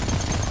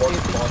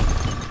 pot.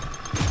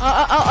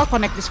 I'll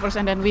connect this first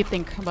and then we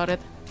think about it.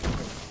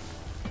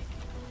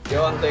 You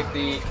want take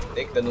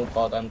the new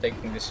pot, I'm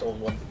taking this old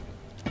one.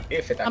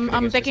 If it actually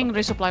I'm gives you taking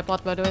something. resupply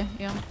pot, by the way.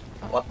 Yeah.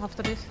 What?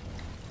 After this,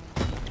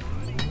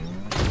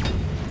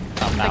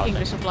 Top I'm taking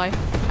 1000. resupply.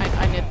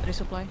 I need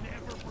resupply.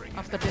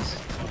 After this,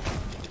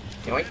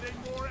 Yoink.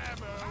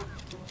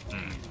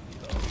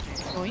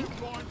 going.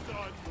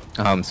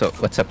 So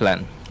what's the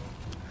plan?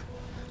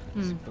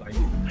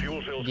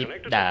 Fuel cells Deep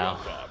connected to down.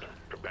 the pod.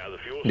 Prepare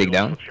dig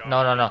down.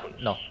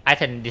 No. I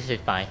think this is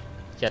fine.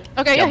 Just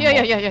Okay, jump more.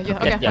 yeah.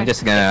 Okay, Yeah, I'm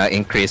just gonna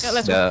increase Yeah,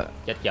 let's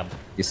Just jump.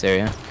 this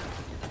area.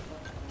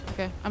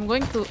 okay. I'm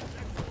going to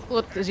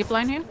put the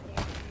zipline here.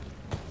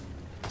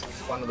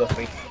 One of the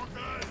three.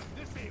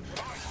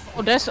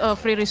 Oh, there's a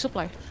free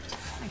resupply.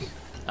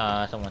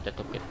 Someone that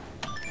took it.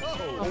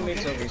 Who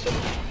needs a reason?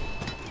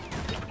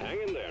 Hang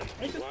in there.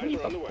 I just Supplies need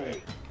are on a the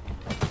way.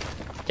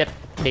 Just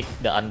dig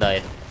the under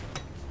it.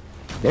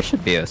 There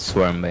should be a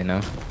swarm by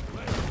now.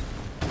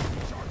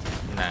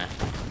 Nah.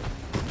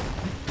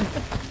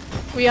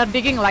 We are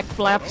digging like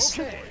flaps.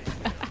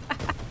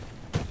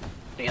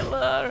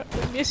 Taylor,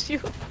 I miss you.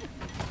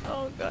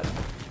 Oh god.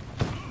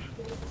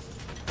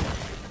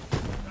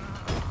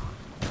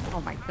 Oh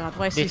my god,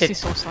 why is This CC is-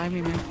 so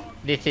slimy, man?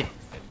 This is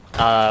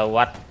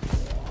what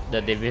the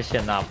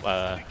division of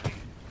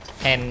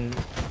hand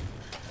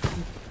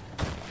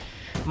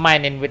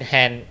mining with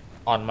hand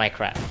on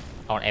Minecraft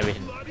on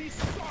everything.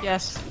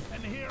 Yes.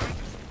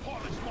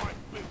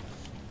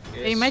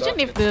 Yes, Imagine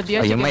if the Oh,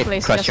 DRG you can might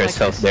place crush just like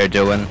yourself this. there,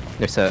 Joan.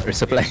 There's a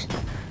resupply.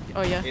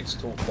 Oh yeah. It's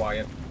too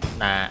quiet.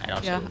 Nah, I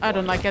don't. Yeah, I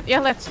don't like it.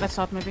 Yeah, let's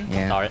start maybe.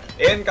 Yeah. Sorry.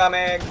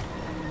 Incoming!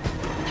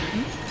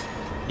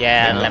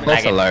 Yeah, Yeah, left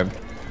false lag alarm.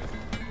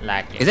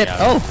 Lag Is it?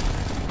 Oh!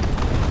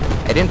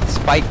 I didn't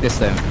spike this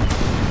time.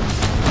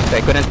 So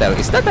I couldn't tell.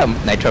 Is that a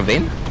Nitra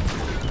vein?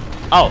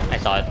 Oh, I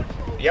saw it.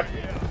 Yep.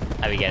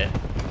 I will get it.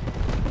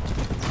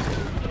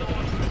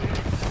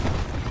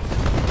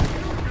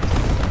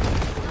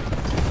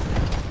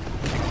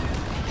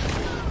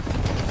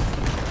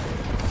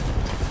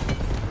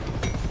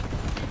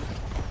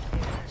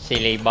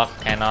 Silly bug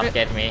cannot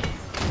get me.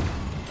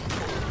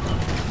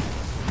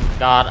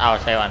 God, I'll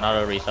save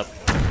another resup.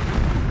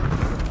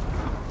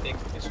 Take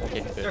this one.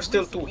 Okay, good. There's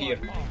still two here.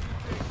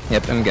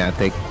 Yep, I'm gonna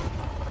take.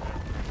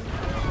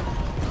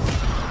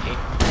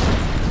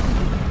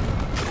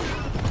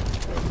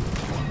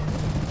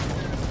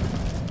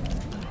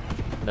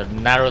 The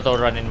Naruto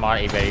running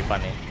mod is very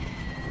funny.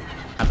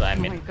 Have to Oh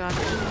admit. my god.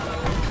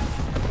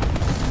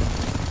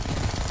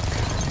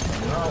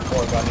 Now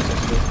four guns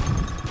is good.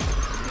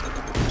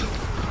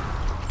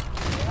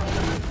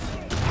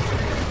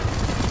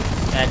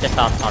 Just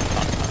on.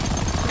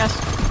 Yes.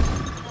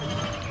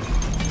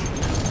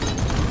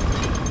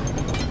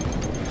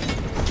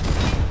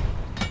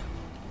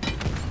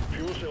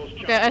 Fuel cells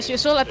Okay, as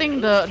usual, I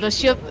think the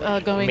shield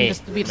going Me,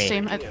 just to be the me.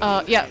 same.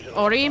 Yeah,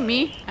 Ori,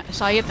 me,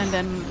 Syed, and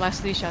then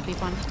lastly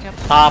Shatifan. Yep,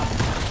 Top.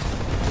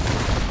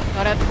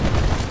 got it.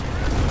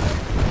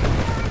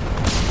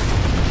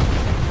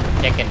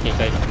 Check and keep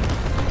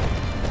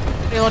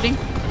Reloading.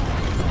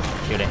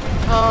 shooting.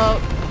 I'm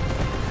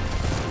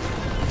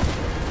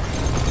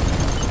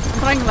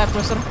trying lab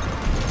closer.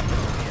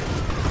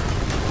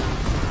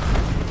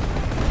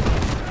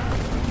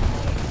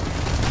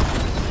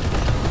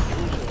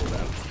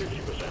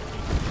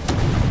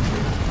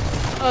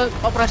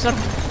 Oppressor.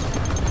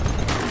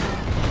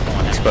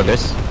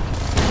 Exploders.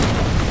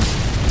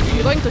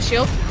 You going to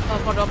shield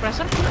for the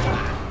oppressor?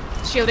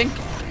 Shielding.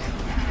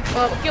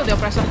 Kill the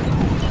oppressor.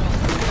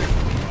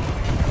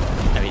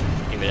 I mean,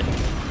 give it.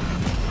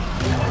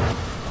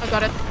 I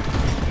got it.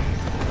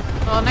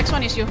 Next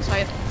one is you,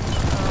 Syed.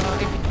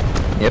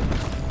 Yep.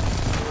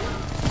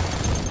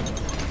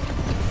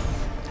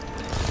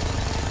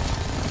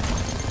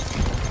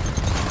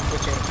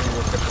 Switching to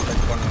the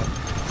protect one now.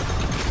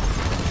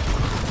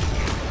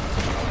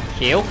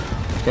 Heal.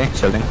 Okay,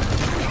 shielding.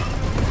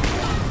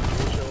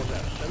 cells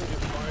at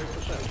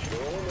 75%.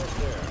 You're almost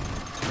there.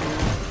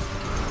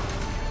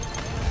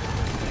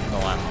 No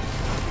one.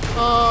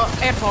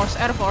 Air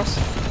Force.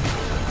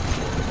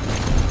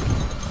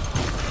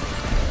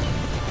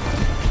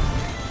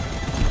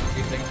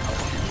 Healing out.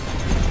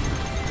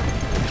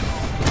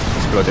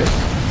 Exploders.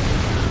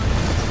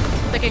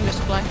 Taking the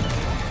supply.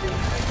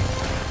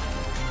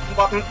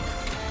 Button.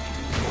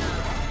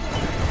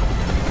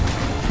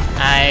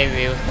 I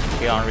will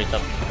be on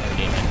resup.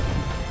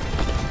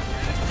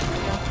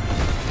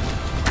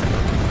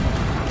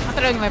 I'm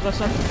trying lab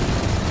closer.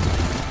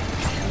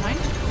 Mine?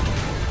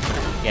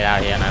 Get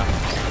out here now.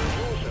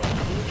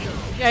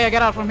 Yeah,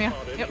 get out from here.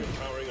 Yep.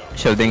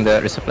 Shielding the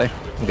resupply.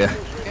 Okay.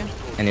 Okay.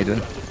 I need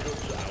one.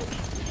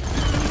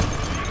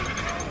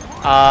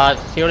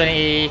 Shielding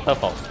is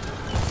purple.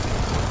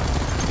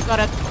 Got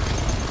it.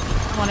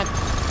 I'm on it.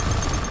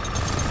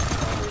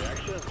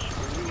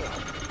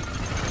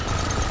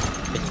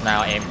 It's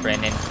now aim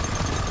training.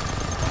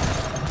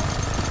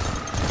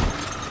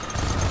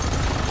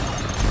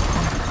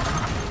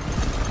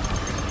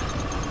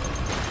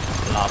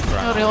 Lost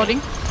run.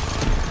 Reloading.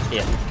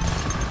 Yes.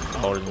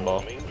 Golden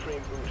ball.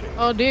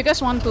 Oh, do you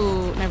guys want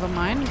to? Never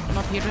mind.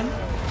 Not hidden.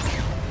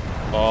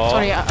 Ball.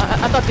 Sorry,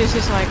 I thought this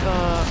is like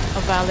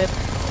a valid.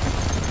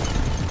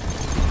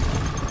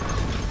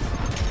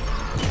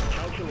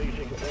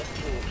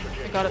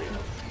 I got it.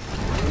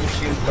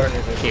 Shield turn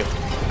is it. Kill.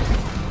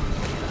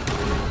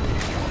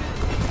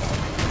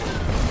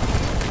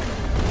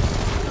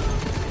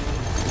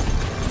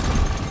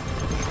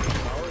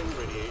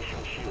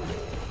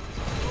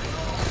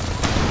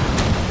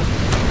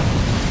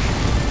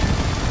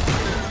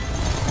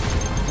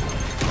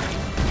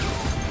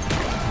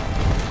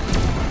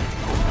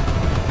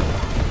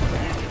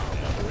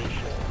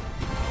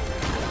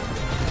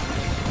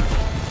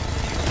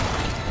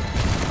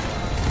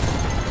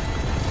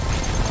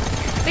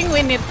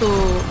 need to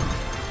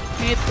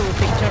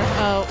picture.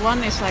 One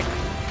is like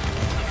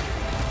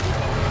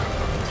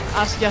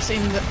us just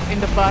in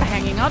the bar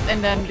hanging out,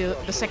 and then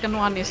the second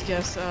one is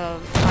just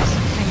us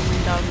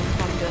hanging down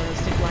from the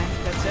zipline.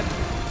 That's it.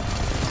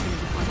 It's gonna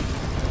be fun.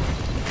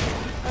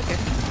 Okay.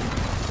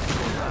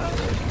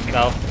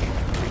 Go.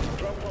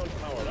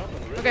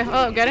 Okay.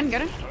 Oh, get in.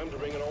 Time to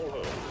bring it all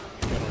home.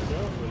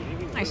 We're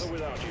leaving Nice.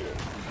 without you.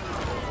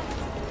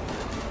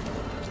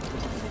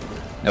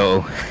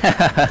 No.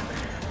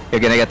 You're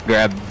gonna get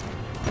grabbed.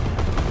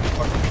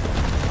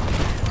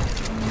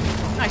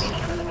 Nice.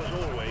 As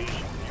always,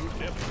 you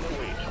definitely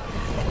wait.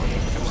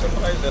 I'm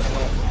surprised there's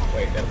no.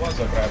 Wait, there was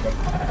a grabber.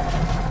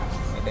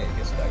 And then it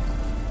just died.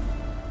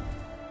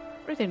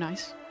 Pretty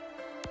nice.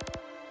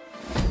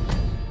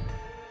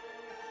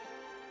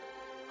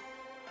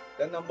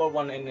 The number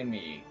one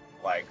enemy,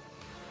 like.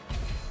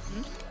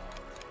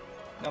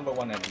 Number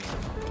one enemy,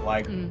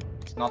 like.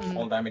 It's not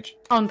full damage.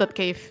 Haunted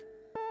cave.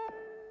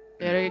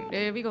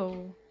 There we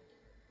go.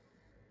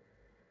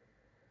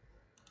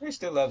 I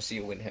still have See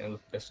You in Hell,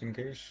 just in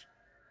case.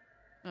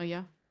 Oh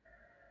yeah.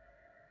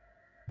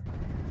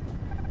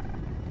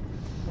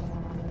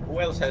 Who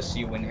else has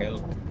See You in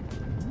Hell?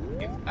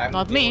 If I'm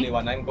Not the me. only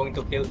one, I'm going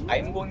to kill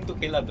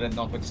a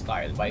Dreadnought with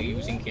style by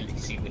using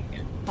See You in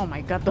Hell. Oh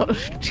my god. Don't.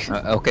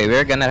 Okay,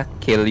 we're gonna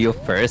kill you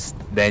first,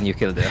 then you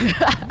kill the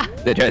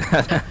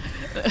Dreadnought.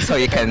 So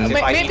you can,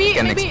 Maybe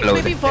explode.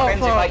 maybe for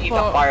Depends if I eat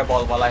a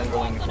fireball while I'm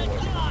going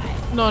forward.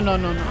 No,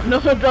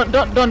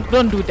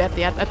 don't do that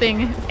yet. I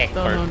think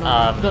Expert.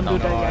 don't do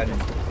that yet.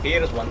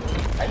 Here's one.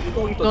 I'm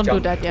going to Don't do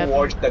jump that yet.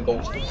 towards the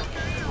ghost.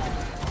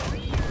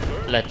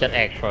 Let's just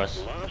egg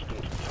first.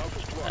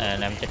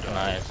 And I'm just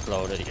gonna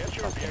slow the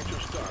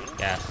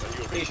gas.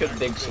 He should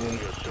dig soon.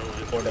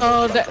 For the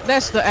Oh, ghost.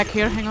 there's the egg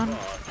here. Hang on.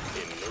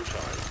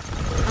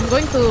 I'm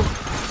going to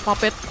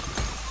pop it.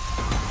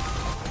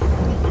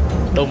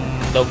 Dum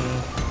dum.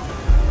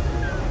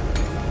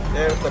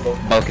 There's the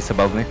ghost. Bulk is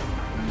above me.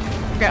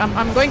 Okay,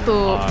 I'm going to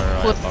Alright,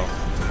 put. well.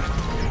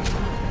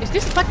 Is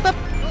this fucked up?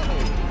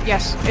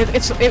 Yes,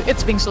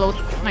 it's being slowed.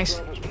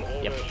 Nice.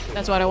 Yep.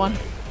 That's what I want.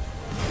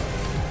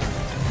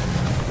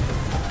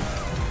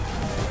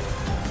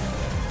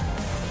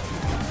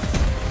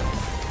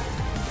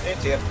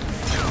 It's here.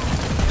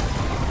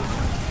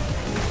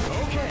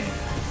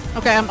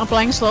 Okay, I'm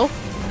applying slow.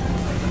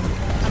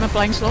 I'm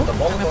applying slow. The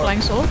ball I'm for-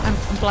 applying slow. I'm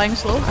applying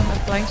slow. I'm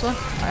applying slow.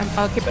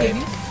 I'll keep Same.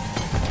 healing.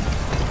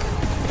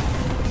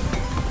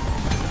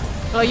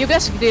 Well, you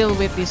guys deal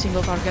with the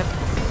single target.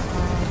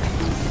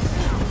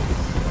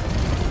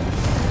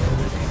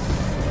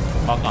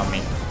 Bog on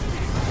me.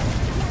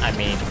 I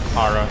mean,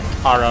 horror.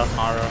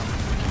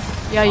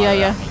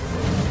 Yeah.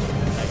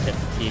 I just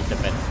tease a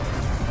bit.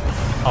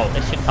 Oh,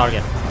 it should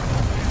target.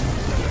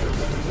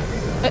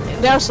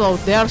 They are slow.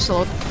 They are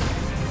slow.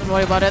 Don't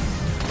worry about it.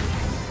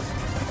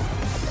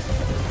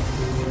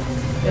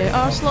 They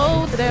are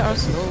slow. They are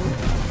slow.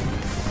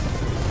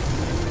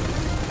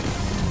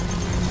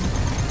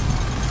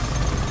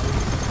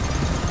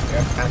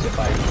 Yeah,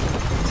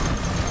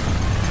 pacified.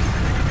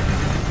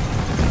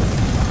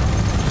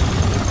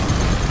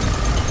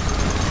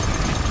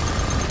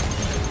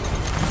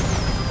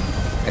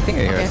 I think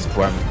I hear Okay. a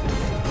swarm.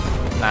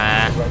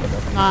 Nah,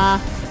 Nah.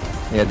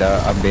 Yeah, the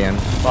ABM.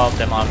 both of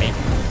them on me.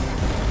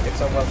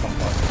 It's a welcome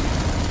bot.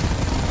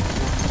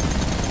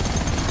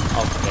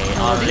 Okay,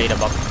 only the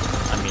box.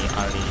 I mean,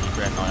 only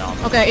Dreadnought on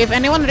me. Okay, if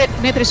anyone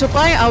need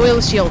resupply, I will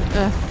shield.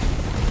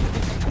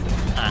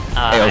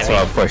 I also will.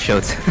 have 4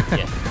 shields.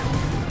 Yes.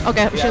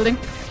 Okay, Yeah. shielding.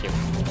 Shield.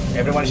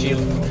 Everyone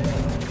shield.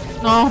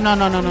 No. Don't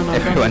do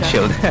Everyone that.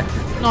 shield.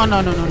 No,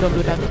 don't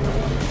do that.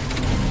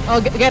 Oh,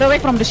 get away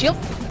from the shield.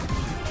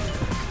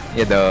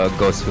 Yeah, the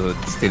ghost would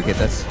still hit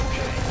us.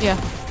 Yeah.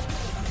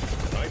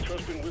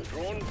 Nitra's been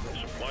withdrawn.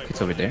 Supply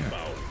It's over there.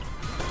 bound.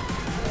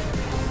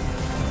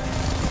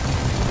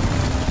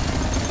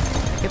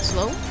 Take it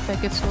slow.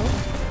 Take it slow.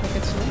 Take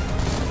it slow.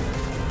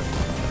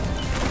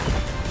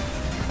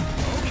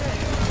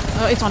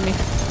 Oh, it's on me.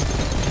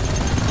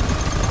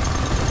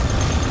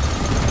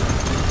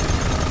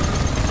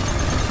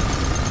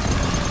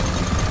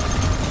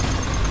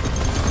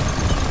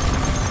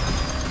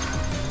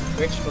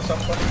 Switch to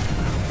somebody.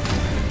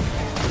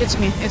 It's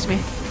me.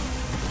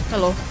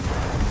 Hello.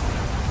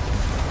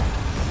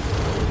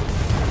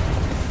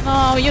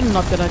 No, you're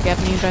not gonna get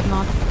me,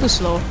 Dreadnought. Too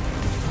slow.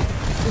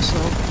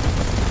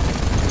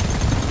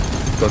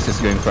 Ghost is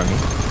going for me.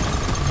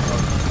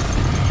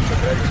 The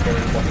dread is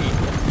going for me.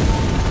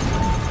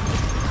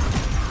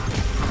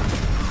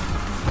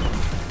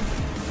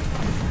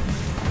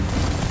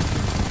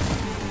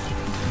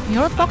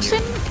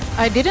 Neurotoxin?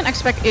 I didn't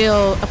expect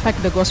it'll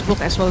affect the ghost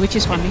book as well, which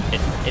is funny.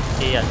 It's the it's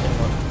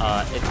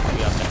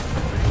the other.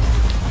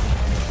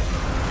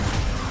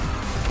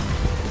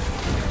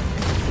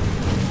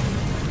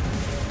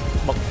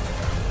 Bog.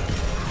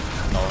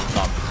 No,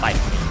 don't fight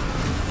me.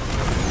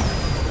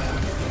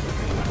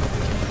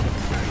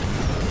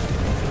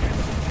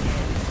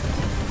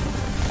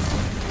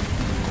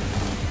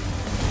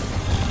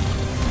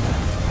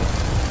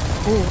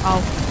 Ooh,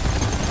 ow.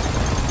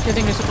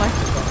 Getting resupply.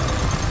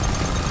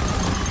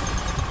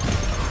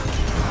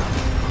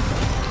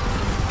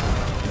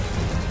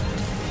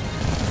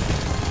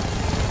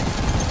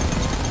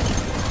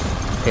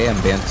 Okay,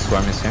 ambient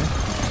swarm is here.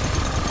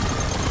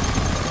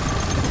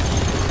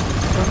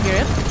 Don't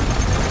hear it.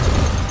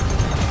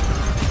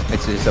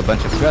 It's just a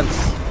bunch of grunts.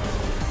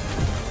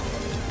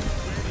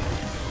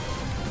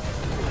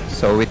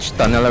 So which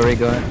tunnel are we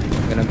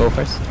gonna go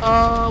first?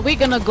 We're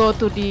gonna go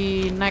to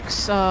the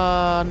next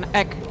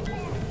egg.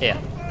 Yeah.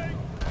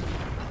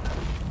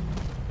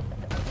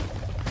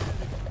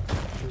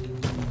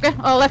 Okay,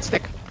 let's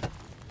stick.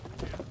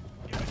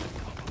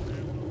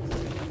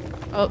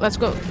 Let's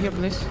go here,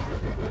 please.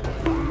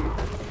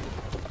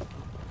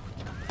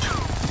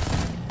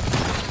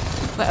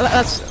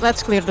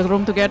 Let's clear the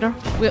room together.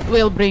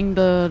 We'll bring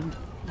the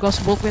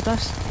ghost book with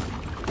us.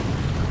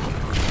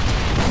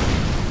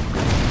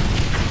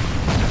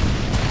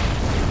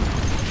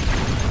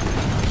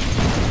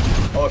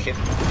 Oh shit.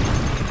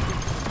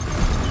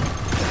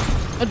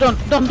 Don't.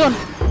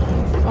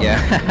 Yeah.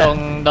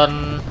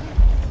 Don't.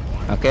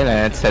 Okay,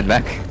 let's head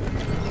back.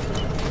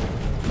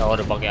 No,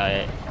 the bug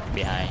guy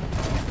behind.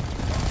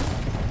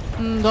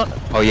 Don't.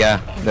 Oh yeah,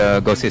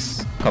 the ghost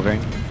is covering.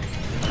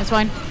 That's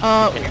fine.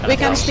 We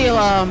can still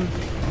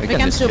we can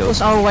just still chill.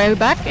 push our way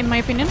back, in my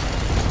opinion.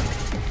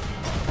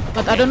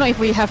 But I don't know if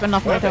we have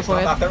enough Well, water it's for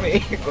not it. after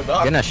me. Good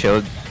luck. Gonna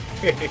shield.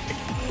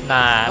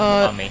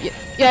 Nah, on me.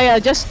 Yeah,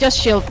 just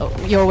shield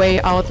your way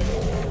out.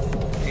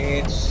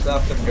 It's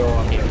after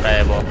John.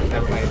 Incredible.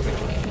 Never mind.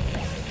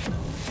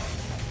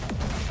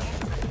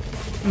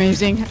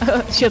 Amazing.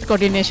 Shield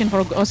coordination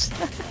for ghost.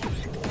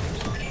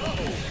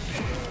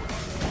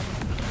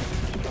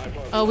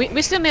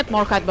 We still need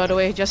more cut, by the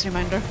way, just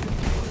reminder.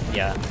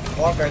 Yeah.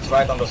 Morkite's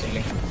right on the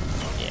ceiling.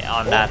 Yeah,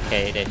 on that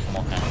case, there's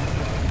more kind.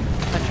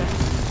 Gotcha.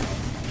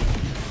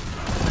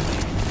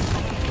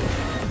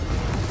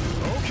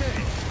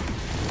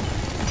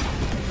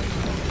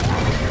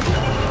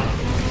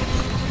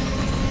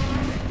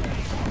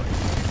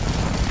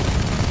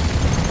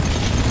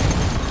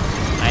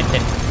 I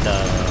think the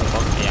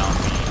box beyond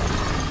me.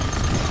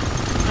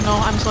 No,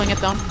 I'm slowing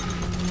it down.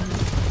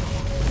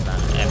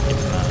 Empty.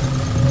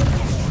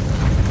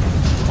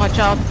 Watch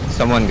out.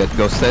 Someone got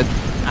ghosted.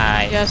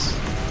 Yes.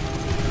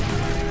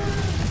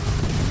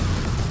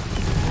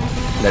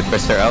 Lead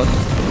burster out.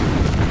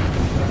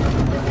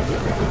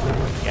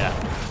 Yeah.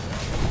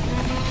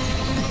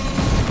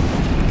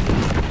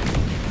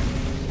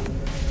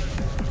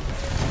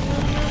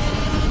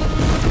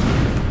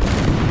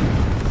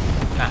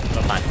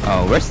 Come on.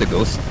 Oh, where's the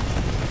ghost?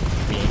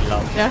 Being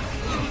low. There.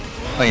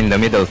 Oh, in the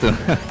middle too.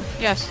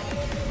 Yes.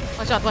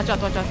 Watch out. Yep,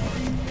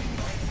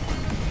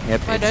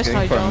 Oh, it's there's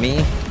going for Nigel.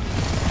 me.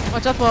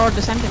 Watch out for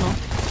the sentinel.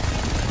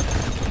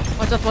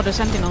 Watch out for the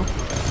sentinel.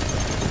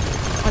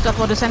 Watch out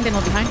for the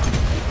sentinel behind.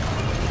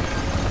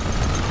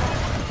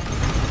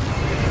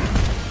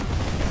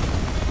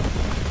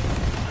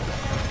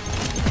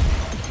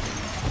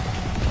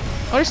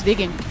 Or is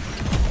digging?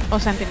 Oh,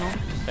 sentinel.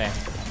 Same.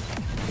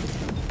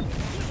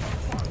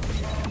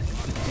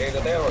 Okay,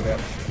 the there or there?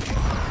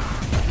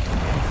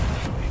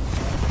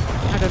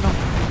 I don't know.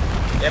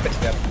 Yep, it's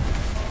there.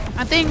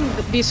 I think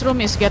this room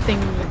is getting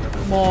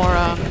more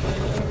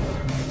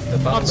The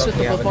not tunnel that we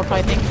suitable haven't for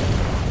fighting.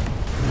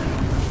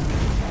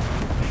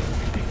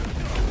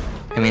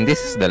 I mean,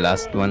 this is the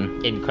last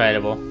one.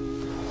 Incredible.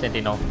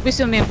 Sentinel. We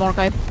still need more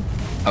kite.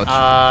 Ouch.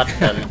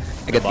 The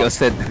I got bug.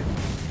 ghosted.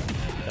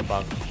 The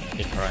bug.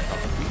 Different.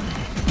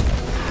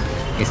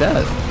 Is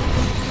that?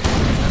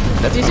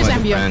 That's This from is a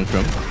ambient.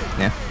 different room.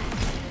 Yeah.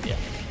 Yeah.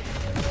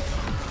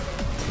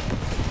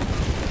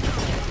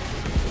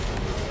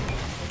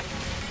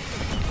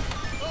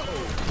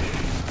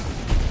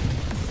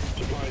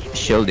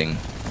 Shielding.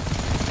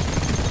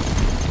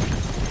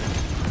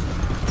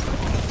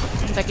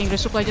 I'm taking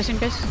resupply just in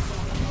case.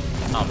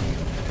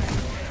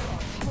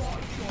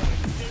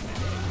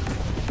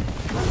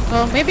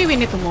 Maybe we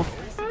need to move.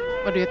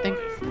 What do you think?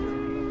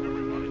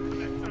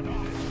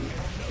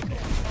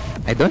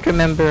 I don't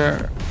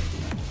remember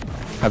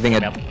having a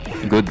Yep.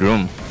 good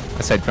room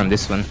aside from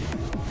this one.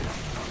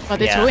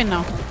 But it's Yeah. ruined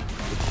now.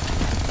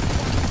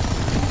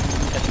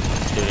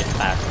 Let's do it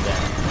fast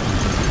then.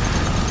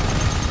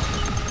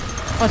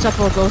 Watch out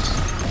for ghosts.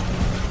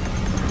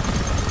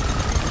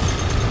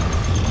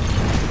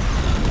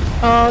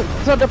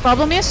 So the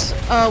problem is,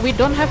 we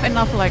don't have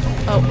enough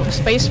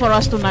space for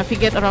us to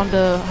navigate around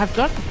the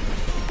Hiveguard,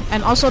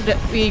 and also that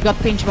we got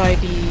pinched by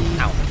the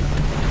Ow.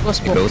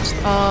 ghost The bolt. ghost?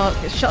 Go.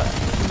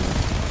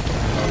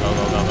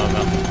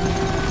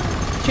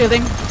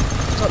 Shielding,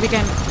 so we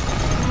can.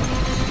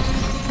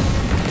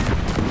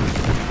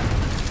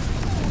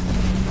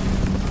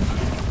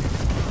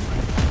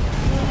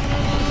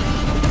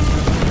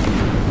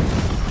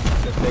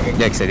 Just taking.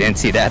 Yikes, I didn't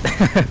see that.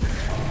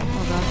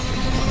 Oh god.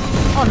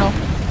 Oh no.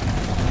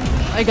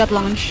 I got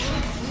launched.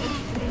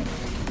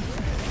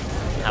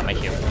 I'm a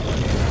heal.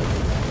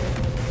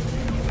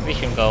 We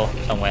should go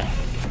somewhere.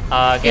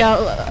 Get Yeah,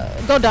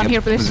 go down Yep,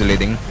 here, please. who's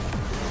leading?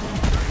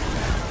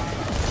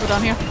 Go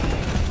down here.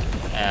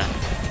 Yeah.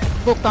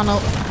 Book tunnel.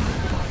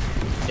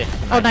 Yes,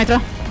 Oh, nice. Nitra.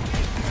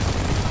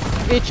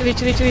 Reach.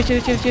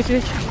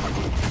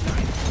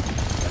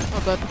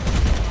 Oh god.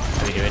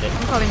 How we do it?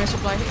 I'm calling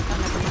resupply.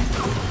 Never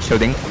mind.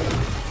 Shooting.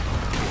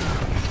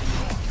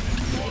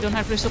 You don't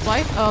have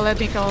resupply? Let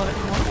me call it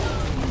more.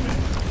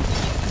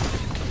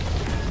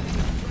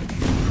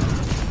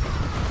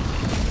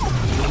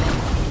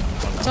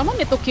 Someone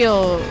need to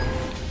kill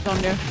down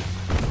there.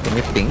 Can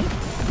you ping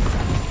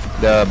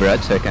the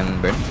barrage so I can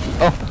burn?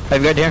 Oh,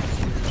 Hiveguard here.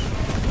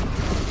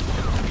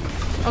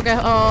 Okay,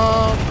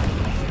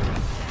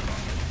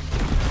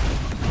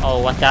 Oh,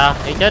 watch out!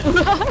 Agent!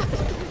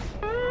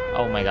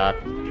 Oh my god.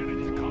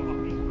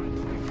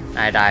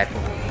 I died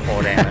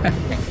for damage.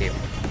 Thank you.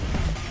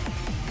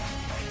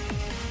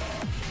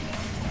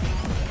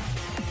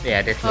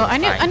 Yeah, this looks I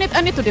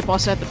fine. need to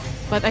deposit,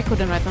 but I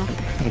couldn't right now.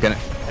 I'm gonna.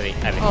 I mean,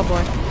 Oh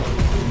boy.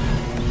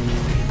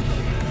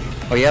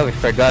 Oh yeah, we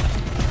forgot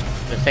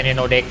the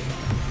Sentinel deck.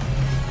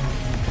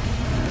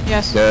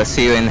 Yes. the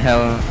see you in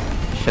hell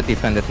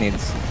Shatifan that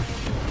needs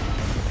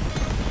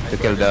to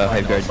kill the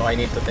Hiveguard. So I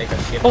need to take a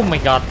shit. Oh my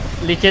god.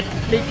 Legit.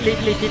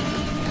 Legit.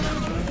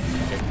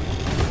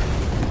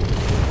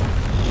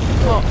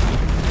 Oh,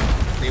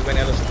 The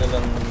Venel is still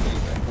on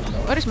the...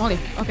 where is Molly?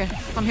 Okay,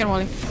 come here,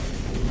 Molly.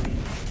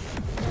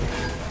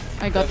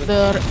 I got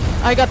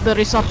the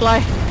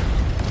resupply.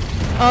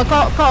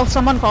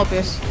 Someone call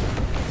please.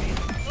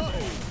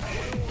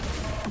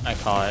 I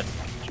call it.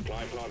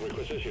 Supply pod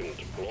requisitioned.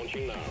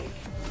 Launching now.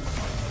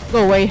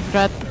 Go away,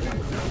 Dread.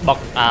 Bog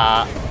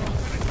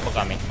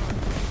coming.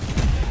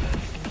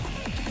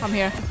 Come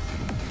here.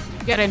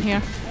 Get in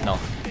here. No.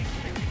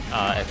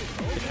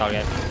 It's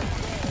target.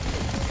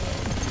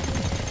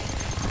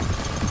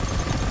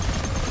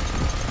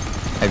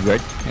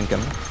 Hiveguard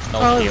incoming.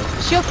 No shield.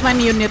 Shield when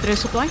you need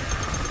resupply.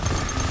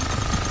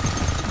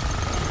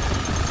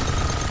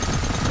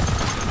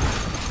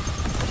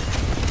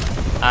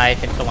 I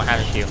think someone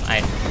has a shield.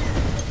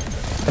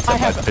 That's a I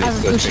bad have place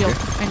to two trigger. shield.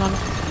 Hang on.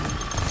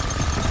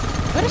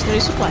 Where is the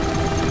resupply?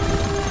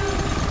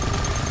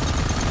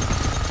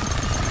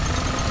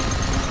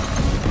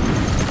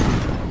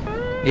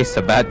 It's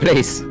a bad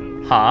place.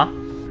 Huh?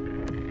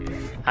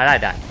 How did I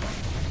die?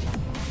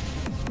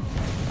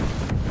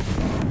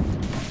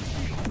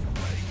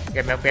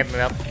 Get me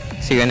up.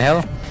 See you in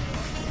hell.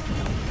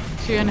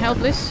 See you in hell,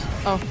 please.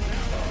 Oh.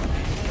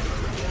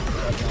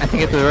 I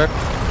think it will work.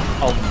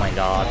 Oh my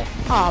god.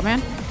 Oh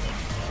man.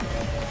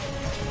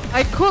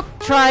 I could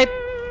try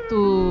to,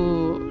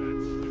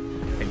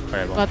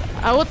 Incredible. but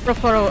I would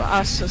prefer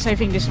us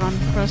saving this one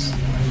first.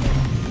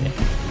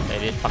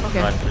 It is fucking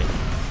Okay. run, please.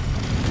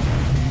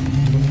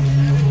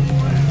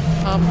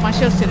 My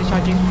shield's still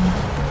recharging.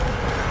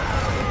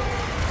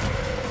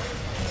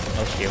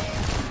 No shield.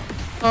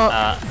 Oh,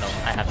 No,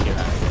 I have shield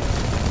now.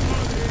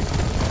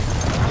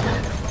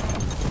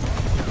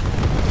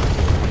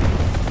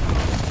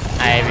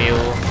 I will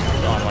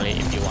normally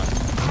if you want.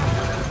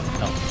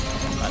 No.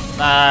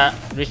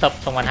 Resup,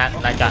 someone had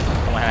Nitra.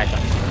 Someone had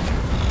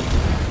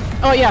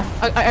Nitra. oh yeah,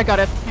 I got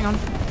it. Hang on.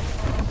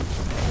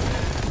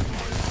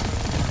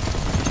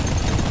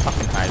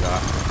 Fucking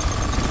Hiveguard.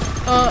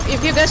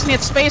 If you guys need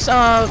space,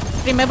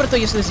 remember to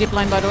use the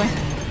zipline, by the way.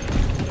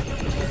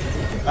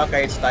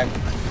 Okay, it's time.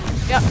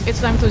 Yeah,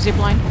 it's time to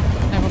zipline.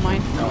 Never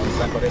mind. No, it's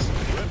time for this.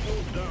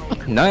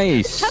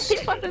 Nice.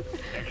 Excellent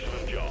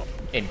job.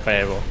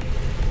 Incredible.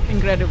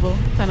 Incredible.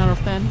 10 out of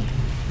 10.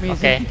 Amazing.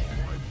 Okay.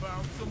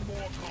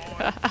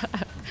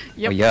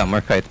 Yep. Oh yeah,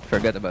 Morkite.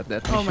 Forgot about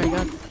that. Oh my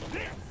god.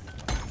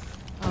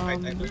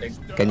 Right, time to take.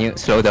 Can you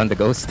slow down the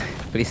ghost,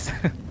 please?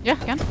 Yeah,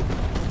 can.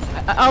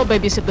 I'll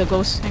babysit the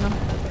ghost. Hang on.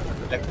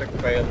 Electric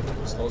trail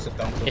slows it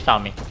down too. It's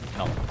on me.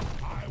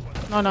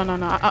 No.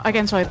 No. I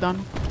can slow it down.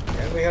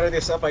 Can we hurry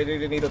this up? I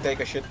really need to take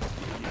a shit.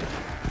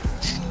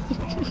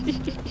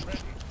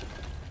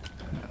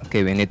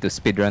 Okay, we need to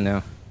speedrun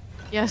now.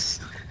 Yes.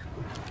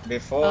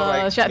 Before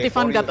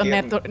Shatifan got a you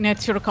hear-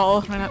 nature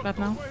call right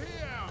now.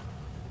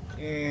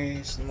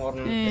 It's not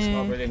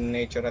really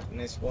nature at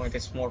this point,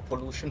 it's more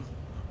pollution.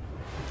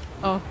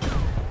 Oh.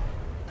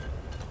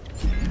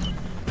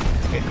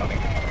 Okay, coming.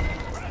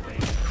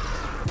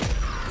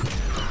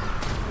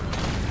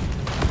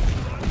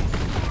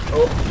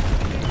 Oh,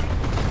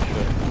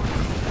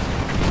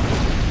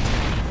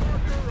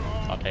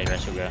 Okay,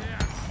 Resupplier.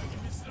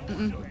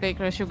 Take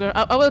sugar.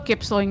 I will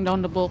keep slowing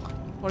down the bulk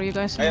for you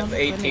guys. I have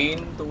Hang on.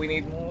 18. Do we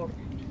need more?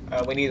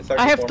 We need 34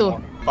 I have two.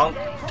 more. Bunk.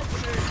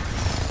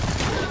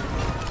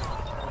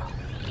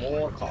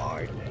 More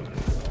card.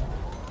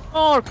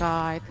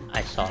 Morkite.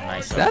 I saw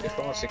Nitra. that-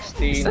 24,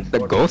 16. is that the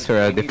 14, ghost or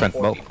a 18, different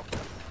 14. bulk?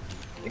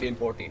 18,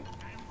 14.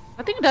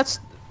 I think that's.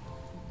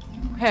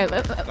 Hey,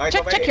 Nice,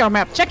 check okay. your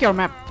map. Check your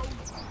map.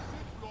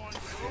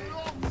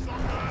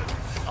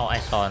 Oh, I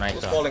saw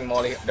Who's Nitra. calling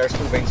Molly? There's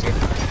 2 veins here.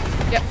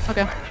 Yeah.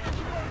 Okay.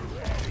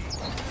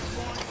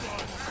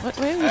 Where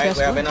are you Alright, guys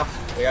we have going?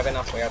 enough. We have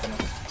enough. We have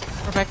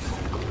enough. Perfect.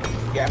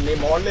 Get me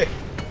Molly.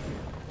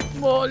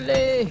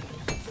 Mole.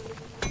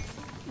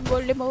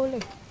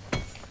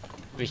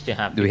 We still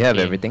have. Do we have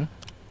 15. everything?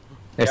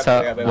 There's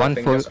Yep, yeah, one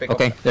everything, full. just pick up.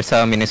 Okay, there's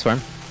a mini swarm.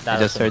 I That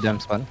just was heard them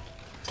spawn.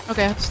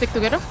 Okay, stick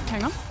together.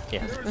 Hang on.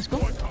 Yeah. Let's go.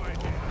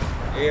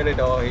 Here we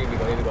go, here we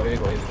go, here we go, here we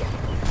go, here we go.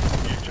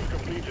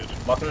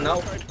 Button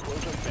now.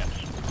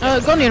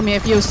 Go near me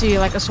if you see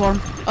like a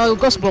swarm.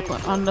 Ghost book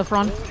on the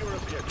front.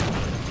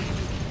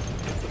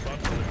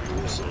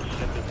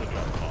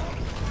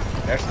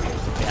 There's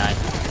Behind.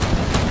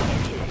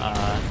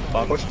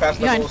 Bogs. push past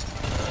the Behind. ghost.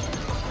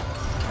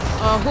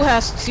 Who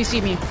has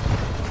CC me?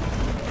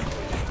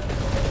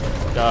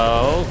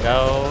 Go,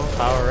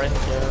 Power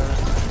Ranger.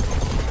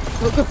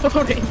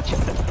 Go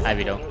Ranger.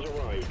 We don't.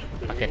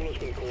 Okay.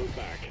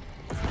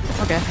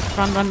 Okay,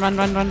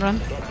 run.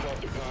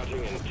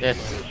 There's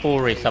full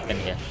resup in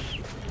here.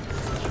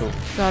 True.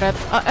 Got it.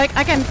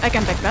 I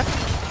can take that.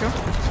 Sure.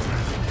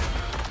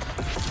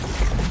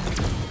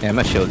 Yeah, I'm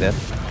a shield dead.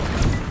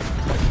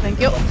 Thank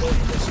you.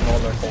 The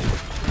smaller hole,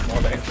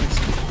 smaller entrance.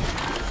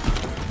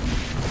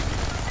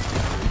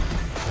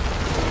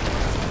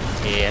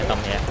 Yeah, come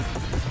here.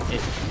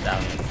 It's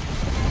down here.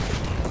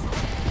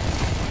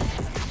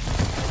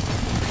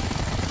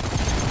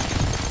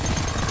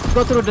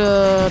 Go through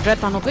the dread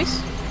tunnel,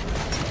 please.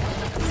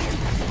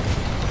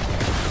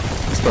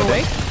 Go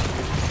away.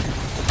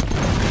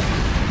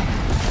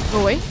 Go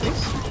away,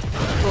 please.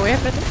 Go away,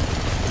 better.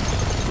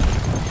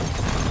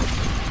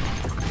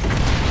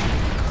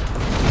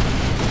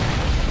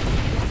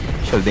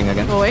 Shielding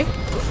again. Go away.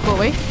 Go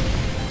away.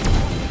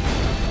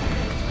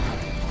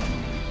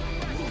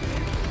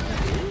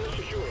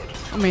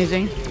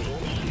 Amazing.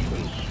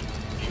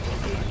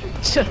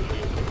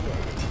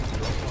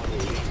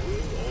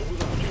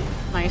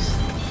 Nice.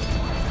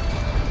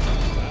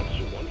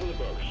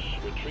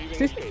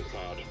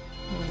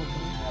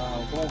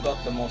 Who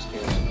got the most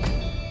kills?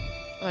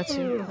 Let's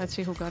see. Let's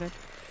see who got it.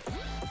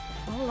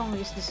 How long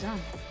is this done?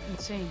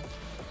 Insane.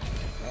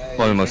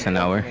 Almost an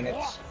hour.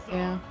 Minutes.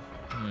 Yeah.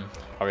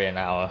 Probably an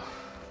hour.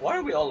 Why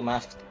are we all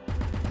masked?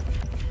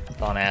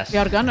 Don't ask. We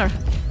are gunner.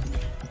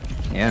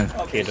 Yeah.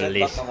 Okay, Kill the so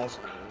least. that's the most.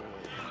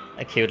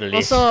 I killed the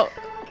least. Also,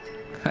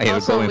 I am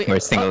Also, going we- for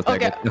a single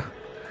okay. target.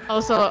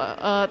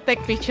 also take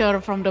picture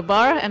from the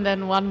bar and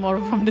then one more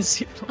from the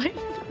zipline.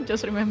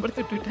 Just remember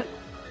to do that.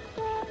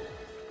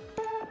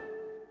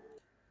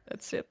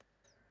 That's it.